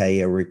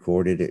Mattea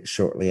recorded it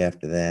shortly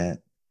after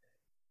that.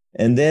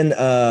 And then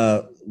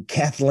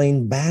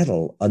Kathleen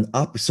Battle,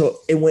 so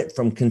it went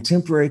from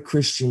contemporary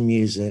Christian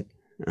music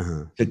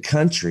to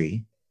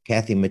country,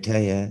 Kathy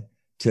Mattea,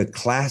 to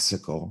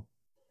classical.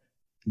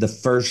 The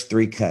first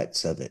 3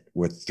 cuts of it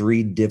were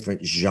 3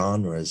 different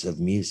genres of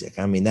music.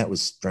 I mean, that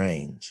was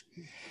strange.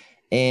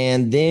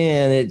 And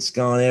then it's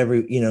gone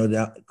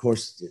of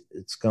course,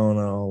 it's gone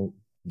all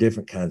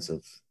different kinds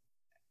of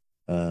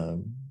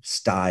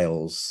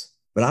styles.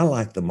 But I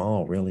like them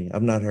all, really.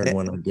 I've not heard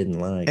one I didn't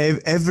like.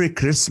 Every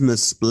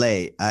Christmas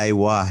play I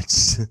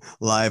watched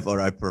live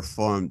or I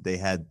performed, they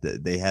had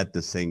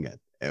to sing it.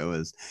 It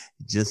was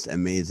just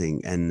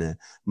amazing. And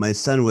my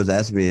son was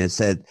asking me.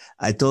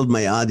 I told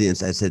my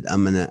audience, I said,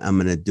 I'm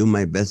gonna do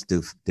my best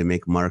to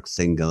make Mark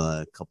sing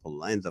a couple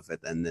lines of it.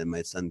 And then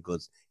my son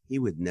goes, he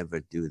would never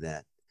do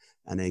that.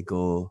 And I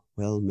go,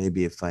 well,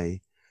 maybe if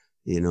I,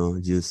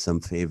 do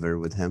some favor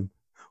with him.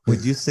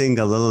 Would you sing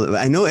a little?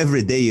 I know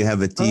every day you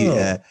have a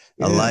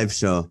live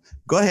show.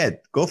 Go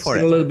ahead. Go for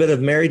it. A little bit of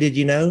Mary Did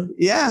You Know?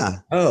 Yeah.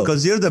 Oh.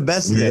 Because you're the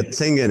best at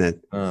singing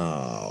it.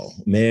 Oh.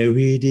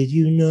 Mary, did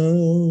you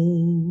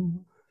know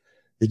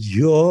that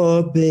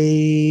your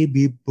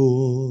baby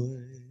boy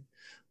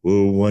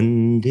will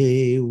one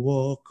day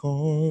walk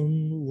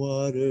on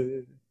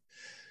water?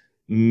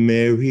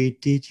 Mary,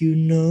 did you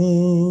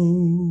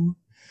know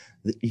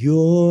that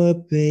your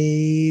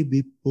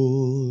baby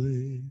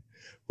boy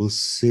will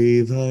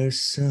save our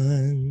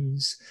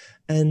sons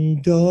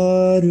and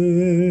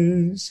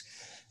daughters?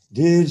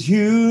 Did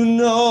you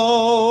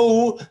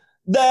know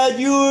that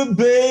your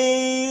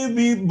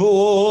baby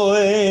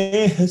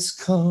boy has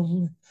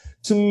come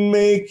to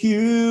make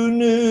you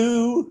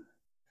new?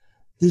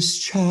 This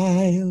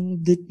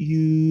child that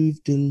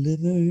you've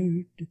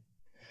delivered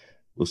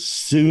will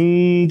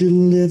soon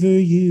deliver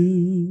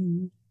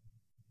you.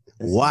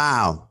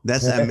 Wow,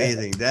 that's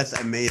amazing. That's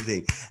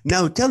amazing.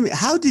 Now tell me,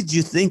 how did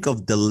you think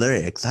of the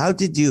lyrics? How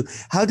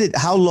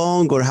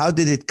long or how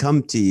did it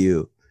come to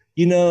you?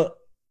 In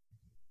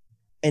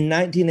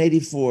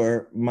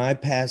 1984, my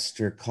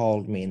pastor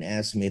called me and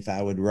asked me if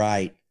I would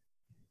write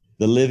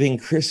the Living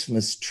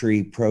Christmas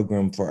Tree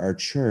program for our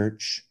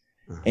church.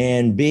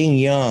 And being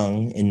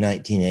young in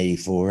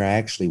 1984, I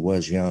actually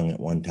was young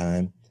at one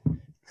time.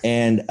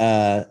 And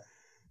I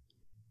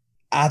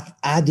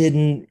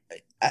didn't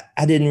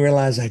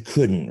realize I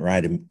couldn't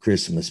write a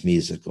Christmas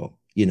musical.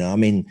 I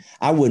mean,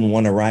 I wouldn't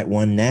want to write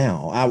one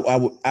now.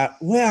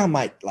 I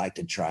might like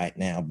to try it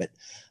now, but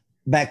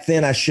back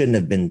then I shouldn't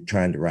have been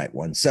trying to write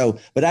one.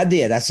 But I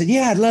did. I said,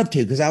 yeah, I'd love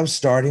to, because I was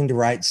starting to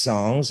write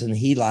songs and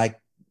he liked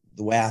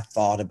the way I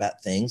thought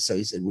about things. So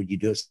he said, would you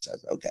do it? So I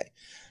said, okay.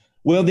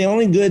 Well, the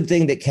only good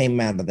thing that came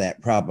out of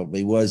that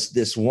probably was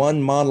this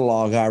one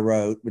monologue I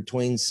wrote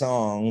between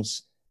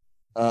songs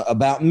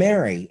about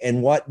Mary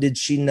and what did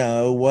she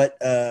know? What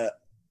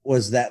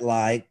was that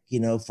like,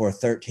 for a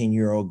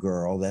 13-year-old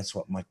girl? That's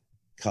what my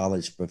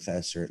college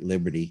professor at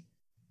Liberty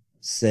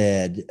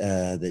said,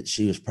 that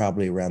she was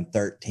probably around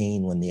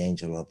 13 when the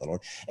angel of the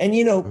Lord.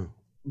 And,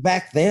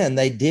 back then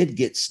they did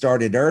get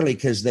started early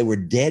because they were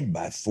dead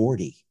by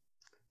 40.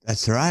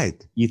 That's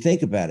right. You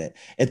think about it.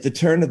 At the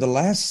turn of the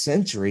last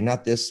century,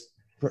 not this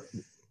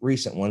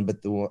recent one,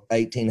 but the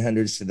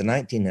 1800s to the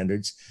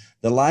 1900s,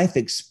 the life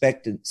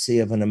expectancy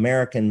of an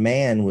American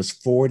man was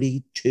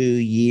 42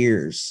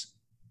 years.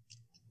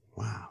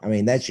 Wow. I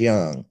mean, that's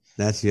young.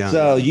 That's young.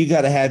 So you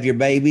got to have your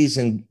babies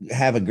and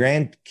have a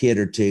grandkid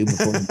or two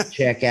before you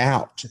check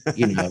out,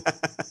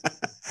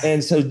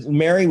 And so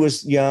Mary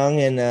was young,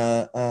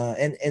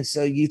 and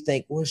so you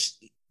think, well,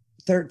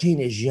 13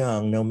 is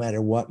young, no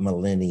matter what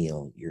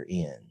millennial you're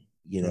in.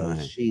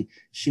 Right.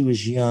 She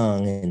was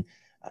young, and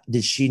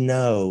did she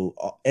know?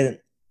 And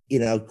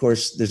of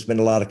course, there's been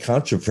a lot of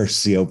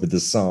controversy over the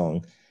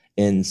song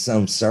in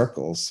some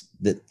circles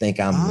that think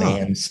I'm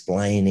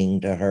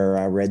mansplaining to her.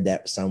 I read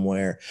that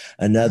somewhere.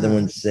 Another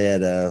one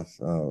said,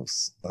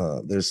 there's,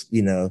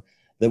 that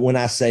when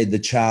I say the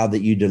child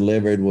that you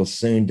delivered will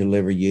soon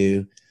deliver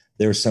you,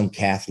 there are some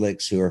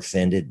Catholics who are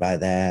offended by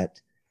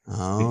that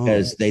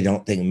because they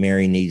don't think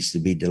Mary needs to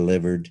be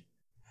delivered.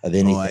 of Oh, I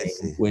anything,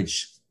 see.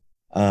 which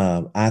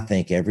I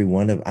think I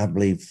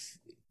believe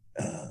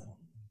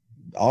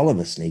all of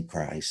us need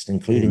Christ,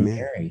 including Amen.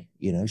 Mary.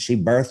 You know, she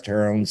birthed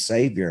her own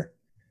Savior.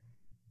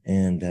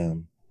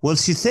 And Well,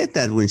 she said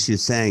that when she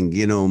sang,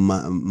 you know,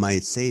 my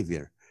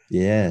Savior.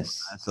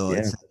 yes. So Yeah.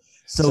 it's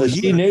So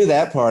she knew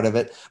that part of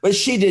it, but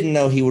she didn't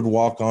know he would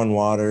walk on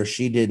water.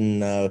 She didn't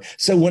know.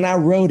 So when I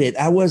wrote it,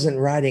 I wasn't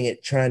writing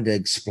it trying to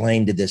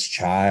explain to this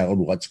child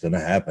what's going to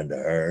happen to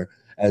her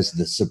as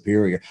the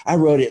superior. I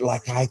wrote it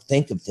like I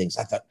think of things.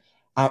 I thought,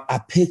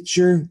 I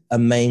picture a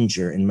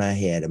manger in my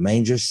head, a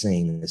manger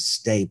scene in a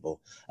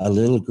stable, a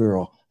little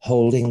girl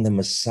holding the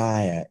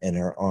Messiah in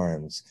her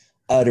arms,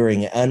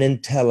 uttering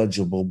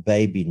unintelligible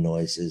baby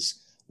noises,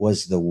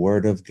 was the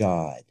word of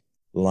God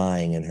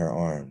lying in her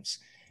arms.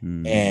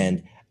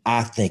 And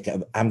I think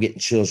I'm getting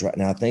chills right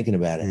now thinking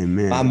about it.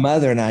 Amen. My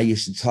mother and I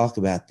used to talk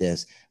about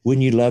this.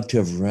 Wouldn't you love to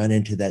have run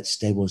into that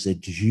stable and said,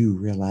 do you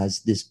realize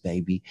this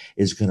baby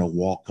is going to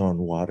walk on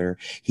water?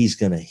 He's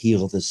going to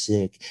heal the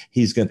sick.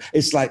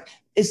 It's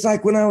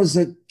like when I was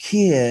a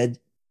kid,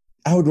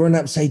 I would run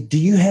up and say, do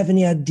you have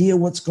any idea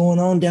what's going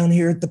on down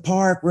here at the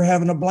park? We're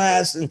having a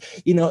blast. And,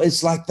 you know,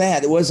 it's like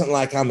that. It wasn't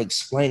like I'm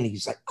explaining.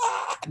 He's like,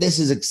 this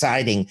is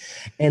exciting.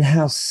 And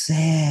how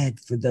sad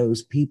for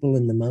those people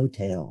in the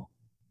motel.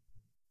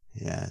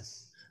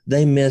 Yes.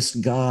 They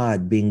missed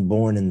God being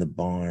born in the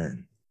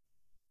barn.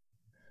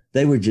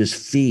 They were just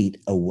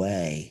feet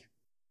away.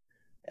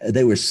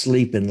 They were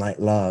sleeping like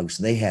logs.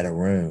 They had a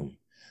room.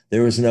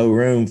 There was no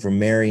room for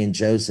Mary and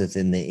Joseph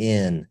in the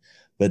inn,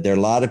 but there are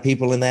a lot of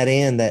people in that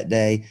inn that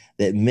day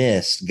that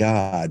missed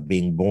God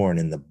being born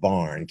in the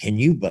barn. Can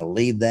you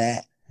believe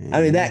that?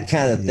 I mean, that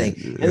kind of thing.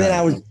 And then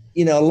I was,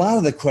 you know, a lot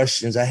of the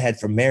questions I had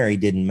for Mary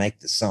didn't make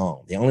the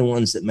song. The only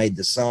ones that made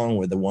the song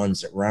were the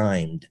ones that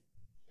rhymed.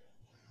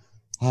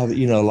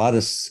 You know, a lot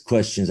of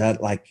questions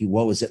I'd like you.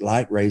 What was it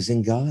like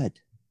raising God?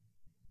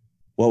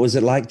 What was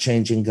it like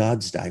changing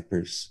God's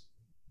diapers?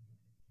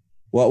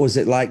 What was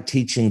it like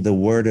teaching the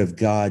word of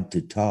God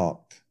to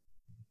talk?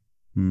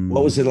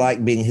 What was it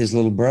like being his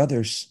little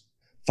brothers,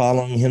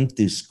 following him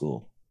through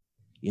school?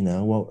 You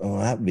know, well,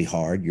 that would be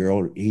hard. You're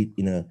old. You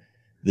know,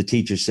 the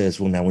teacher says,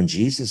 well, now when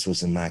Jesus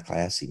was in my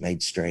class, he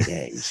made straight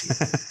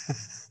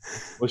A's.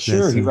 Well,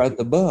 sure, he wrote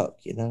the book,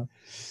 you know.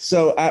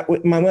 So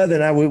my mother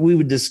and I, we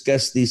would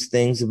discuss these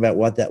things about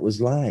what that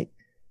was like,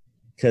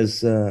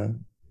 because,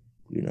 you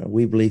know,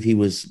 we believe he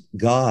was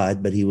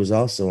God, but he was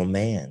also a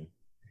man.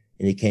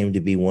 And he came to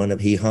be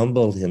he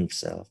humbled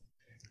himself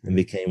and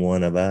became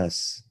one of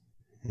us.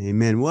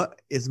 Amen.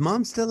 What, is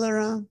mom still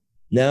around?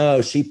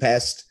 No, she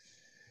passed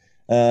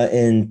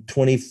in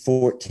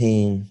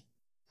 2014.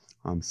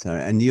 I'm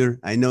sorry. And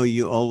I know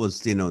you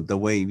always, you know, the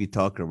way we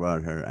talk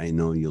about her, I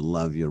know you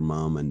love your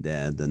mom and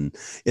dad. And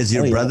is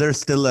your brother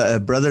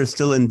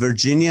still in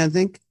Virginia, I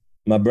think?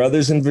 My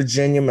brother's in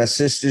Virginia. My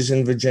sister's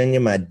in Virginia.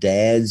 My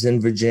dad's in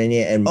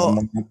Virginia.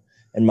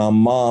 And my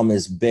mom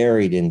is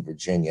buried in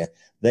Virginia.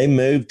 They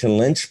moved to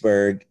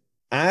Lynchburg.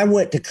 I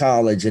went to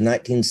college in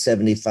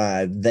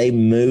 1975. They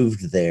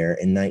moved there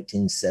in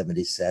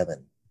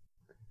 1977.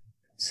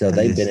 So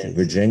they've been in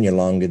Virginia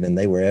longer than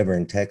they were ever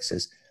in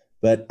Texas.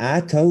 But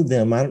I told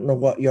them, I don't know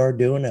what you're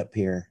doing up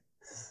here.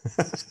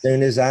 As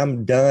soon as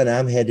I'm done,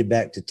 I'm headed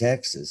back to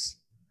Texas.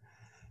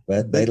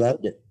 But they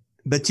loved it.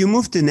 But you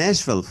moved to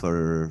Nashville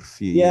for a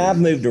few years. Yeah, I've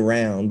moved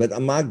around, but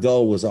my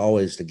goal was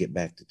always to get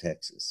back to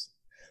Texas.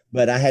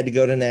 But I had to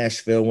go to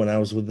Nashville when I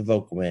was with the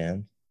vocal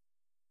band,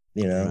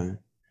 you know.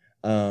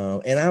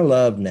 Right. And I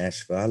love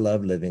Nashville. I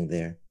love living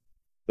there.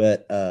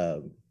 But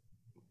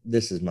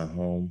this is my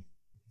home.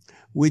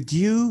 Would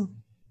you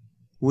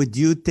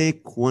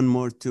take one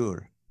more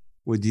tour?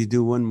 Would you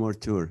do one more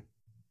tour?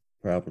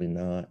 Probably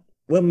not.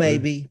 Well,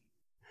 maybe.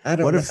 I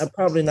don't know.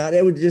 Probably not.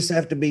 It would just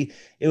have to be,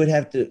 I'd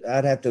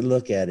have to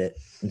look at it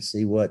and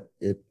see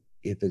if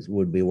it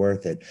would be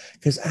worth it.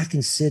 Because I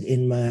can sit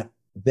in my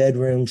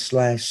bedroom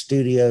 /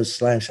 studio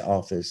 /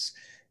 office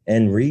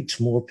and reach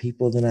more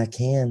people than I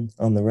can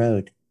on the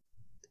road.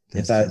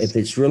 If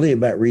it's really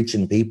about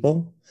reaching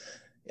people.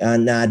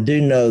 Now I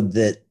do know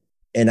that,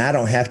 and I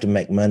don't have to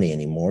make money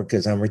anymore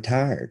because I'm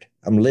retired.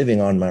 I'm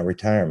living on my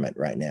retirement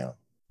right now.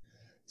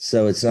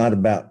 So it's not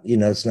about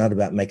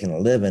making a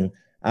living.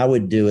 I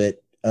would do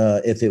it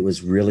if it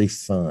was really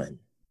fun.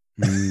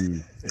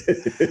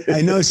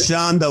 I know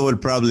Shonda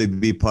would probably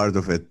be part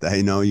of it.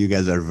 I know you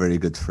guys are very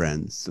good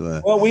friends.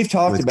 Well, we've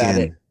talked about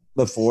it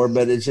before,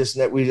 but it's just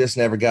that we just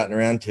never gotten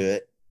around to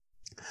it.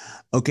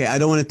 Okay, I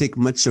don't want to take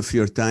much of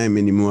your time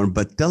anymore,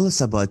 but tell us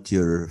about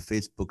your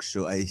Facebook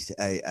show.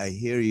 I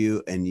hear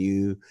you, and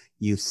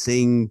you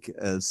sing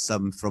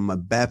some from a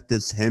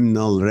Baptist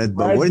hymnal read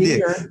by. Where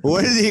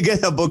do you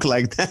get a book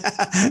like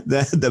that?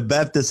 the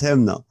Baptist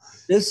hymnal.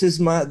 This is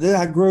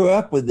I grew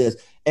up with this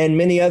and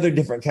many other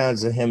different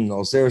kinds of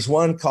hymnals. There's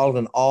one called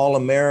an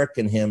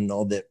All-American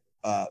hymnal that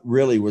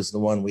really was the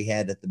one we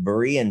had at the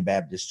Berean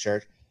Baptist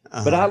Church.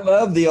 But I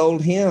love the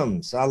old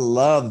hymns. I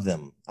love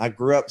them. I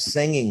grew up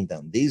singing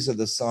them. These are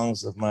the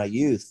songs of my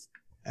youth.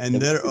 And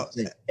they're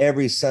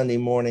every Sunday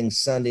morning,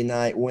 Sunday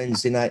night,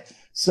 Wednesday night.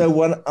 So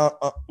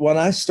what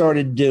I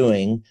started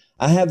doing,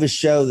 I have a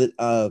show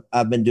that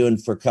I've been doing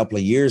for a couple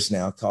of years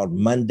now called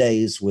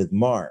Mondays with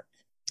Mark.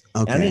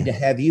 Okay. I need to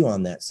have you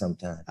on that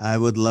sometime. I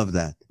would love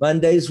that.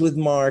 Mondays with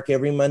Mark,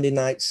 every Monday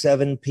night,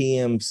 7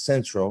 p.m.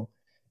 Central.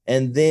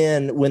 And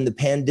then when the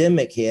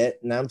pandemic hit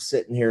and I'm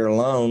sitting here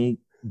alone,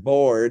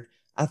 bored,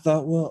 I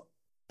thought, well,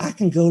 I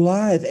can go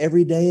live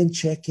every day and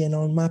check in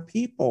on my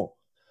people.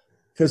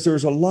 Because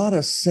there's a lot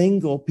of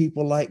single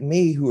people like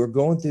me who are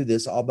going through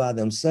this all by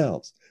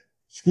themselves.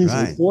 Excuse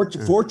me.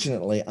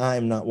 Fortunately, I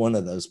am not one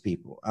of those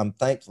people. I'm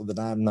thankful that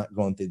I'm not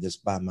going through this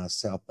by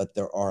myself, but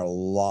there are a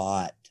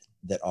lot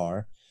that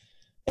are.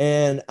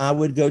 And I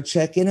would go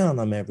check in on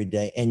them every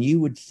day. And you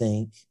would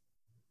think,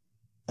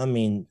 I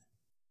mean,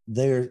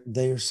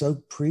 they're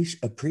so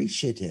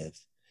appreciative.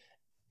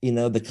 You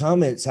know, the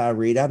comments I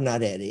read, I've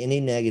not had any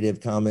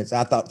negative comments.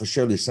 I thought for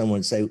surely someone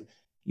would say,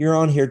 you're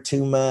on here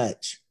too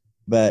much.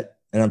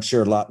 And I'm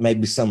sure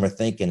maybe some are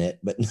thinking it,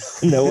 but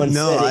no one.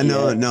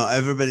 No,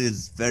 everybody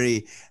is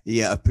very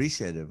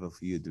appreciative of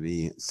you to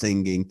be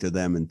singing to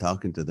them and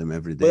talking to them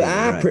every day.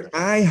 But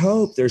I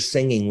hope they're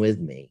singing with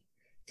me,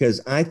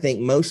 because I think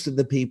most of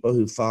the people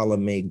who follow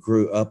me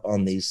grew up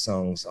on these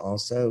songs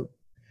also,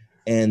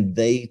 and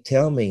they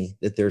tell me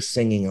that they're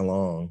singing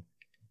along,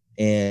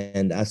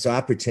 and so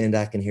I pretend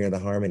I can hear the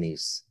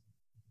harmonies.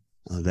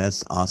 Oh,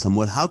 that's awesome.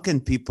 Well, how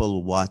can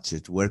people watch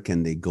it? Where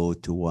can they go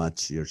to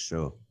watch your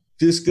show?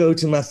 Just go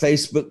to my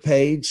Facebook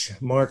page,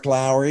 Mark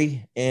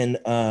Lowry, and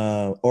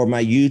or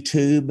my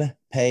YouTube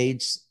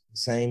page,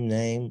 same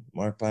name,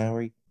 Mark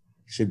Lowry.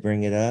 Should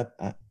bring it up.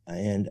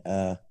 And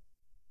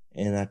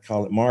I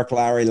call it Mark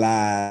Lowry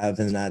Live,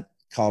 and I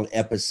call it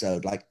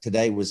episode. Like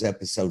today was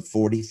episode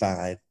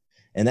 45,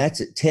 and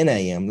that's at 10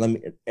 a.m.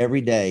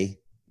 Every day.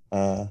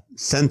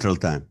 Central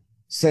time,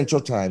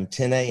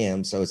 10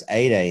 a.m. So it's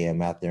 8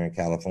 a.m. out there in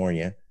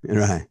California.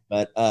 Right.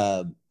 But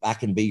I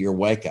can be your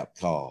wake up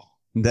call.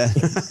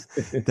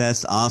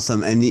 That's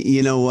awesome. And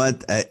you know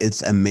what?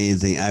 It's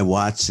amazing. I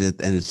watch it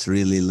and it's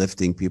really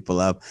lifting people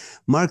up.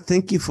 Mark,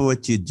 thank you for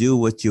what you do,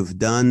 what you've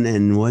done,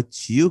 and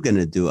what you're going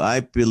to do. I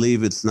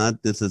believe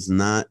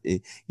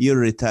you're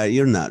retired.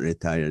 You're not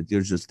retired. You're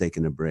just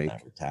taking a break.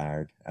 Not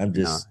retired. I'm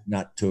just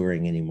not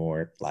touring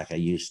anymore like I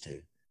used to.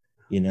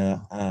 You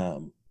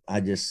know,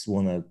 I just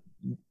want to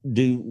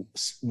do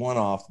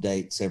one-off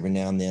dates every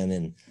now and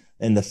then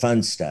and the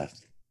fun stuff.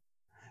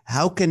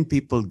 How can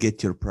people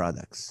get your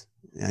products?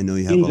 I know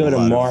you can go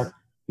to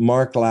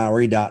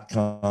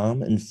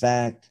marklowry.com. In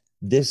fact,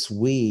 this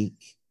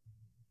week,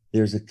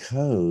 there's a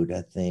code,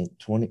 I think,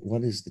 20.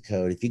 What is the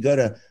code? If you go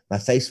to my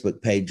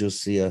Facebook page, you'll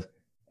see a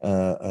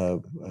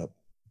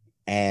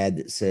ad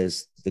that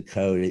says the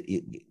code,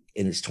 and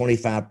it's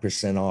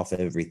 25% off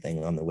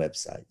everything on the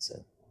website.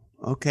 So.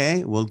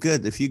 Okay, well,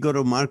 good. If you go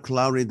to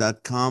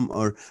marklowry.com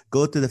or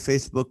go to the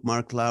Facebook,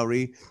 Mark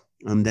Lowry,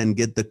 and then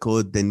get the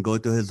code, then go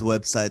to his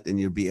website and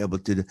you'll be able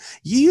to do.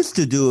 You used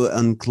to do,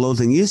 on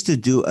closing, you used to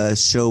do a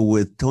show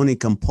with Tony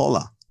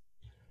Campola.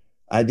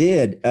 I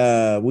did.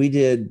 We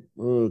did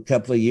a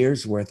couple of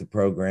years worth of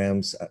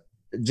programs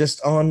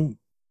just on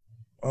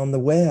the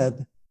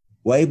web,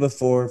 way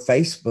before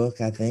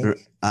Facebook, I think.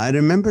 I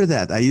remember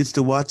that. I used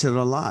to watch it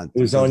a lot. It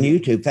was on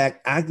YouTube. In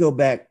fact, I go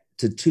back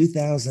to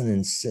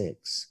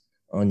 2006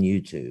 on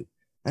YouTube.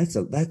 That's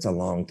a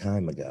long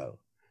time ago.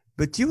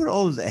 But you were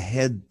always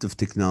ahead of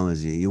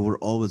technology. You were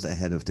always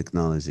ahead of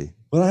technology.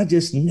 Well, I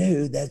just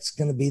knew that's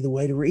going to be the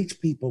way to reach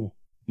people,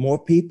 more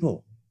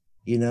people,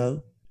 you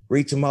know,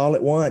 reach them all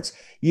at once.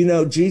 You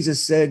know,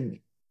 Jesus said,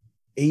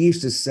 he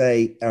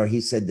said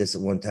this at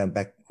one time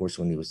back, of course,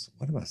 when he was,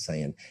 what am I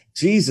saying?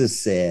 Jesus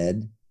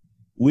said,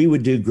 we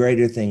would do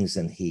greater things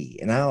than he.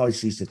 And I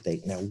always used to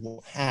think, now,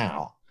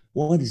 how?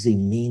 What does he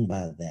mean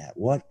by that?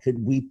 What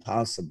could we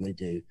possibly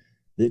do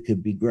that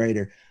could be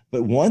greater?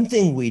 But one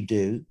thing we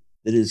do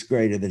that is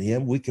greater than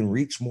him, we can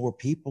reach more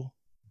people.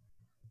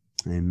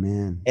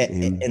 Amen.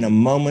 In a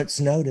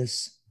moment's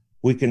notice,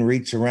 we can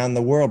reach around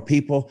the world.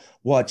 People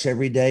watch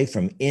every day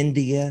from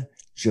India,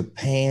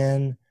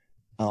 Japan,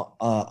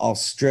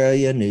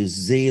 Australia, New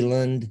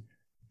Zealand,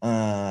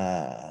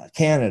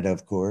 Canada,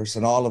 of course,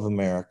 and all of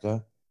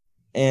America.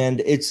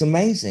 And it's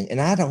amazing. And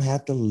I don't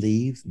have to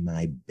leave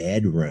my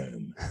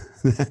bedroom.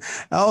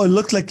 Oh, it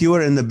looked like you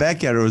were in the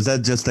backyard, or was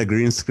that just a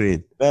green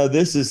screen? No,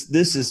 this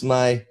is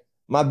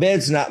my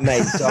bed's not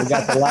made, so I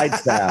got the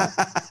lights out.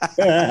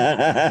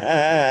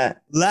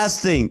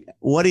 Last thing,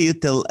 what do you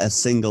tell a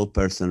single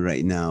person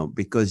right now?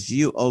 Because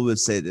you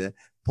always say that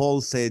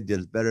Paul said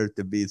it's better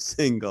to be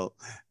single.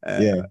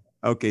 Yeah.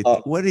 Okay.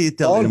 What do you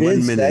tell in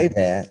 1 minute? Say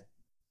that.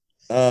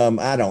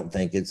 I don't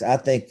think I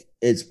think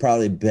it's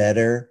probably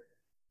better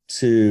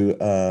to,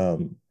 I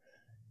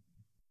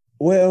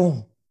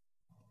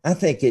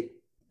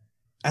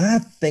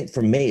think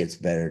for me, it's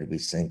better to be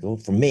single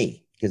for me.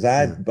 Because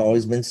I've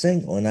always been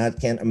single, and I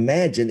can't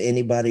imagine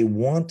anybody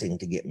wanting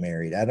to get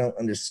married. I don't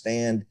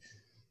understand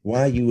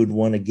why you would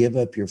want to give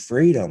up your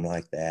freedom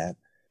like that.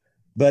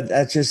 But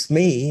that's just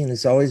me, and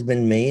it's always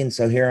been me. And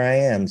so here I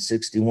am,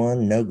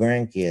 61, no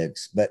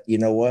grandkids. But you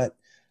know what?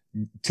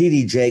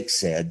 TD Jake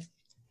said,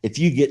 if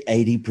you get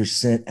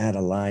 80% out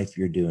of life,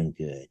 you're doing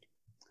good.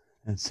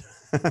 That's,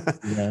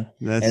 You know?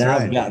 that's And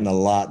right. I've gotten a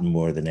lot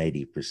more than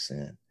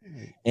 80%.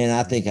 And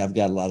I think I've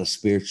got a lot of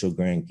spiritual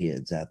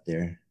grandkids out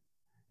there.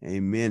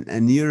 Amen.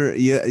 And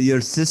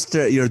your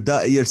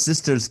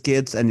sister's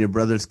kids and your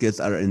brother's kids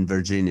are in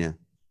Virginia.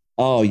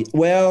 Oh,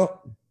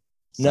 well,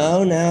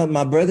 no,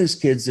 my brother's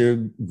kids are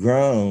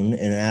grown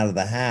and out of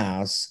the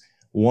house.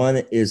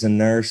 One is a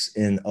nurse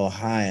in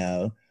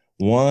Ohio.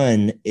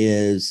 One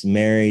is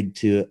married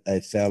to a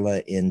fella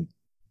in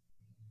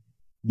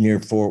near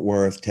Fort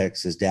Worth,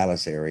 Texas,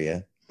 Dallas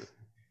area.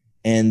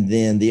 And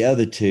then the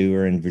other two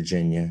are in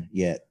Virginia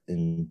yet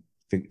and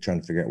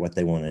trying to figure out what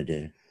they want to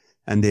do.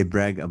 And they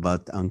brag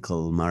about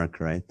Uncle Mark,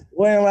 right?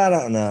 Well, I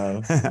don't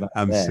know.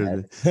 I'm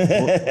sure.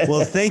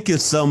 Well, thank you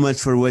so much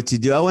for what you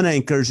do. I want to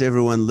encourage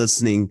everyone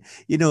listening,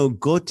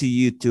 go to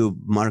YouTube,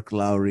 Mark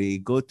Lowry,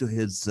 go to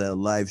his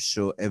live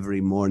show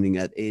every morning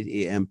at 8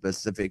 a.m.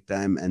 Pacific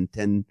time and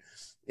 10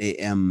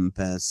 a.m.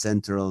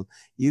 Central.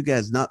 You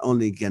guys not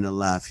only going to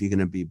laugh, you're going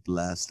to be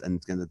blessed, and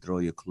it's going to draw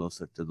you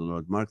closer to the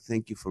Lord. Mark,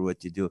 thank you for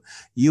what you do.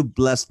 You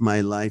blessed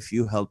my life.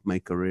 You helped my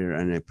career,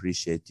 and I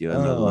appreciate you.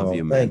 And I love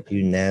you, man. Thank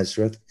you,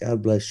 Nazareth.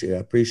 God bless you. I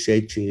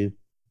appreciate you.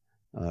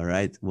 All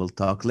right. We'll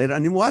talk later.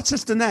 And watch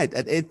us tonight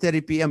at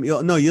 8:30 p.m.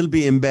 You'll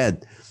be in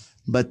bed.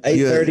 But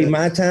 8:30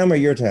 my time or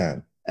your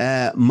time?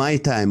 My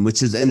time,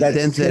 which is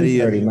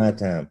 10:30 my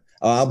time.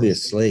 Oh, I'll be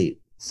asleep.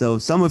 So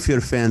some of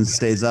your fans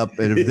stays up,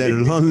 and if they're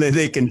lonely,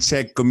 they can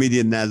check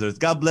Comedian Nazareth.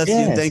 God bless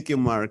you. Thank you,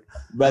 Mark.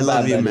 Bye-bye, I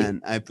love you, buddy.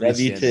 man. I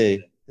appreciate it. Love you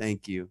too.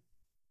 Thank you.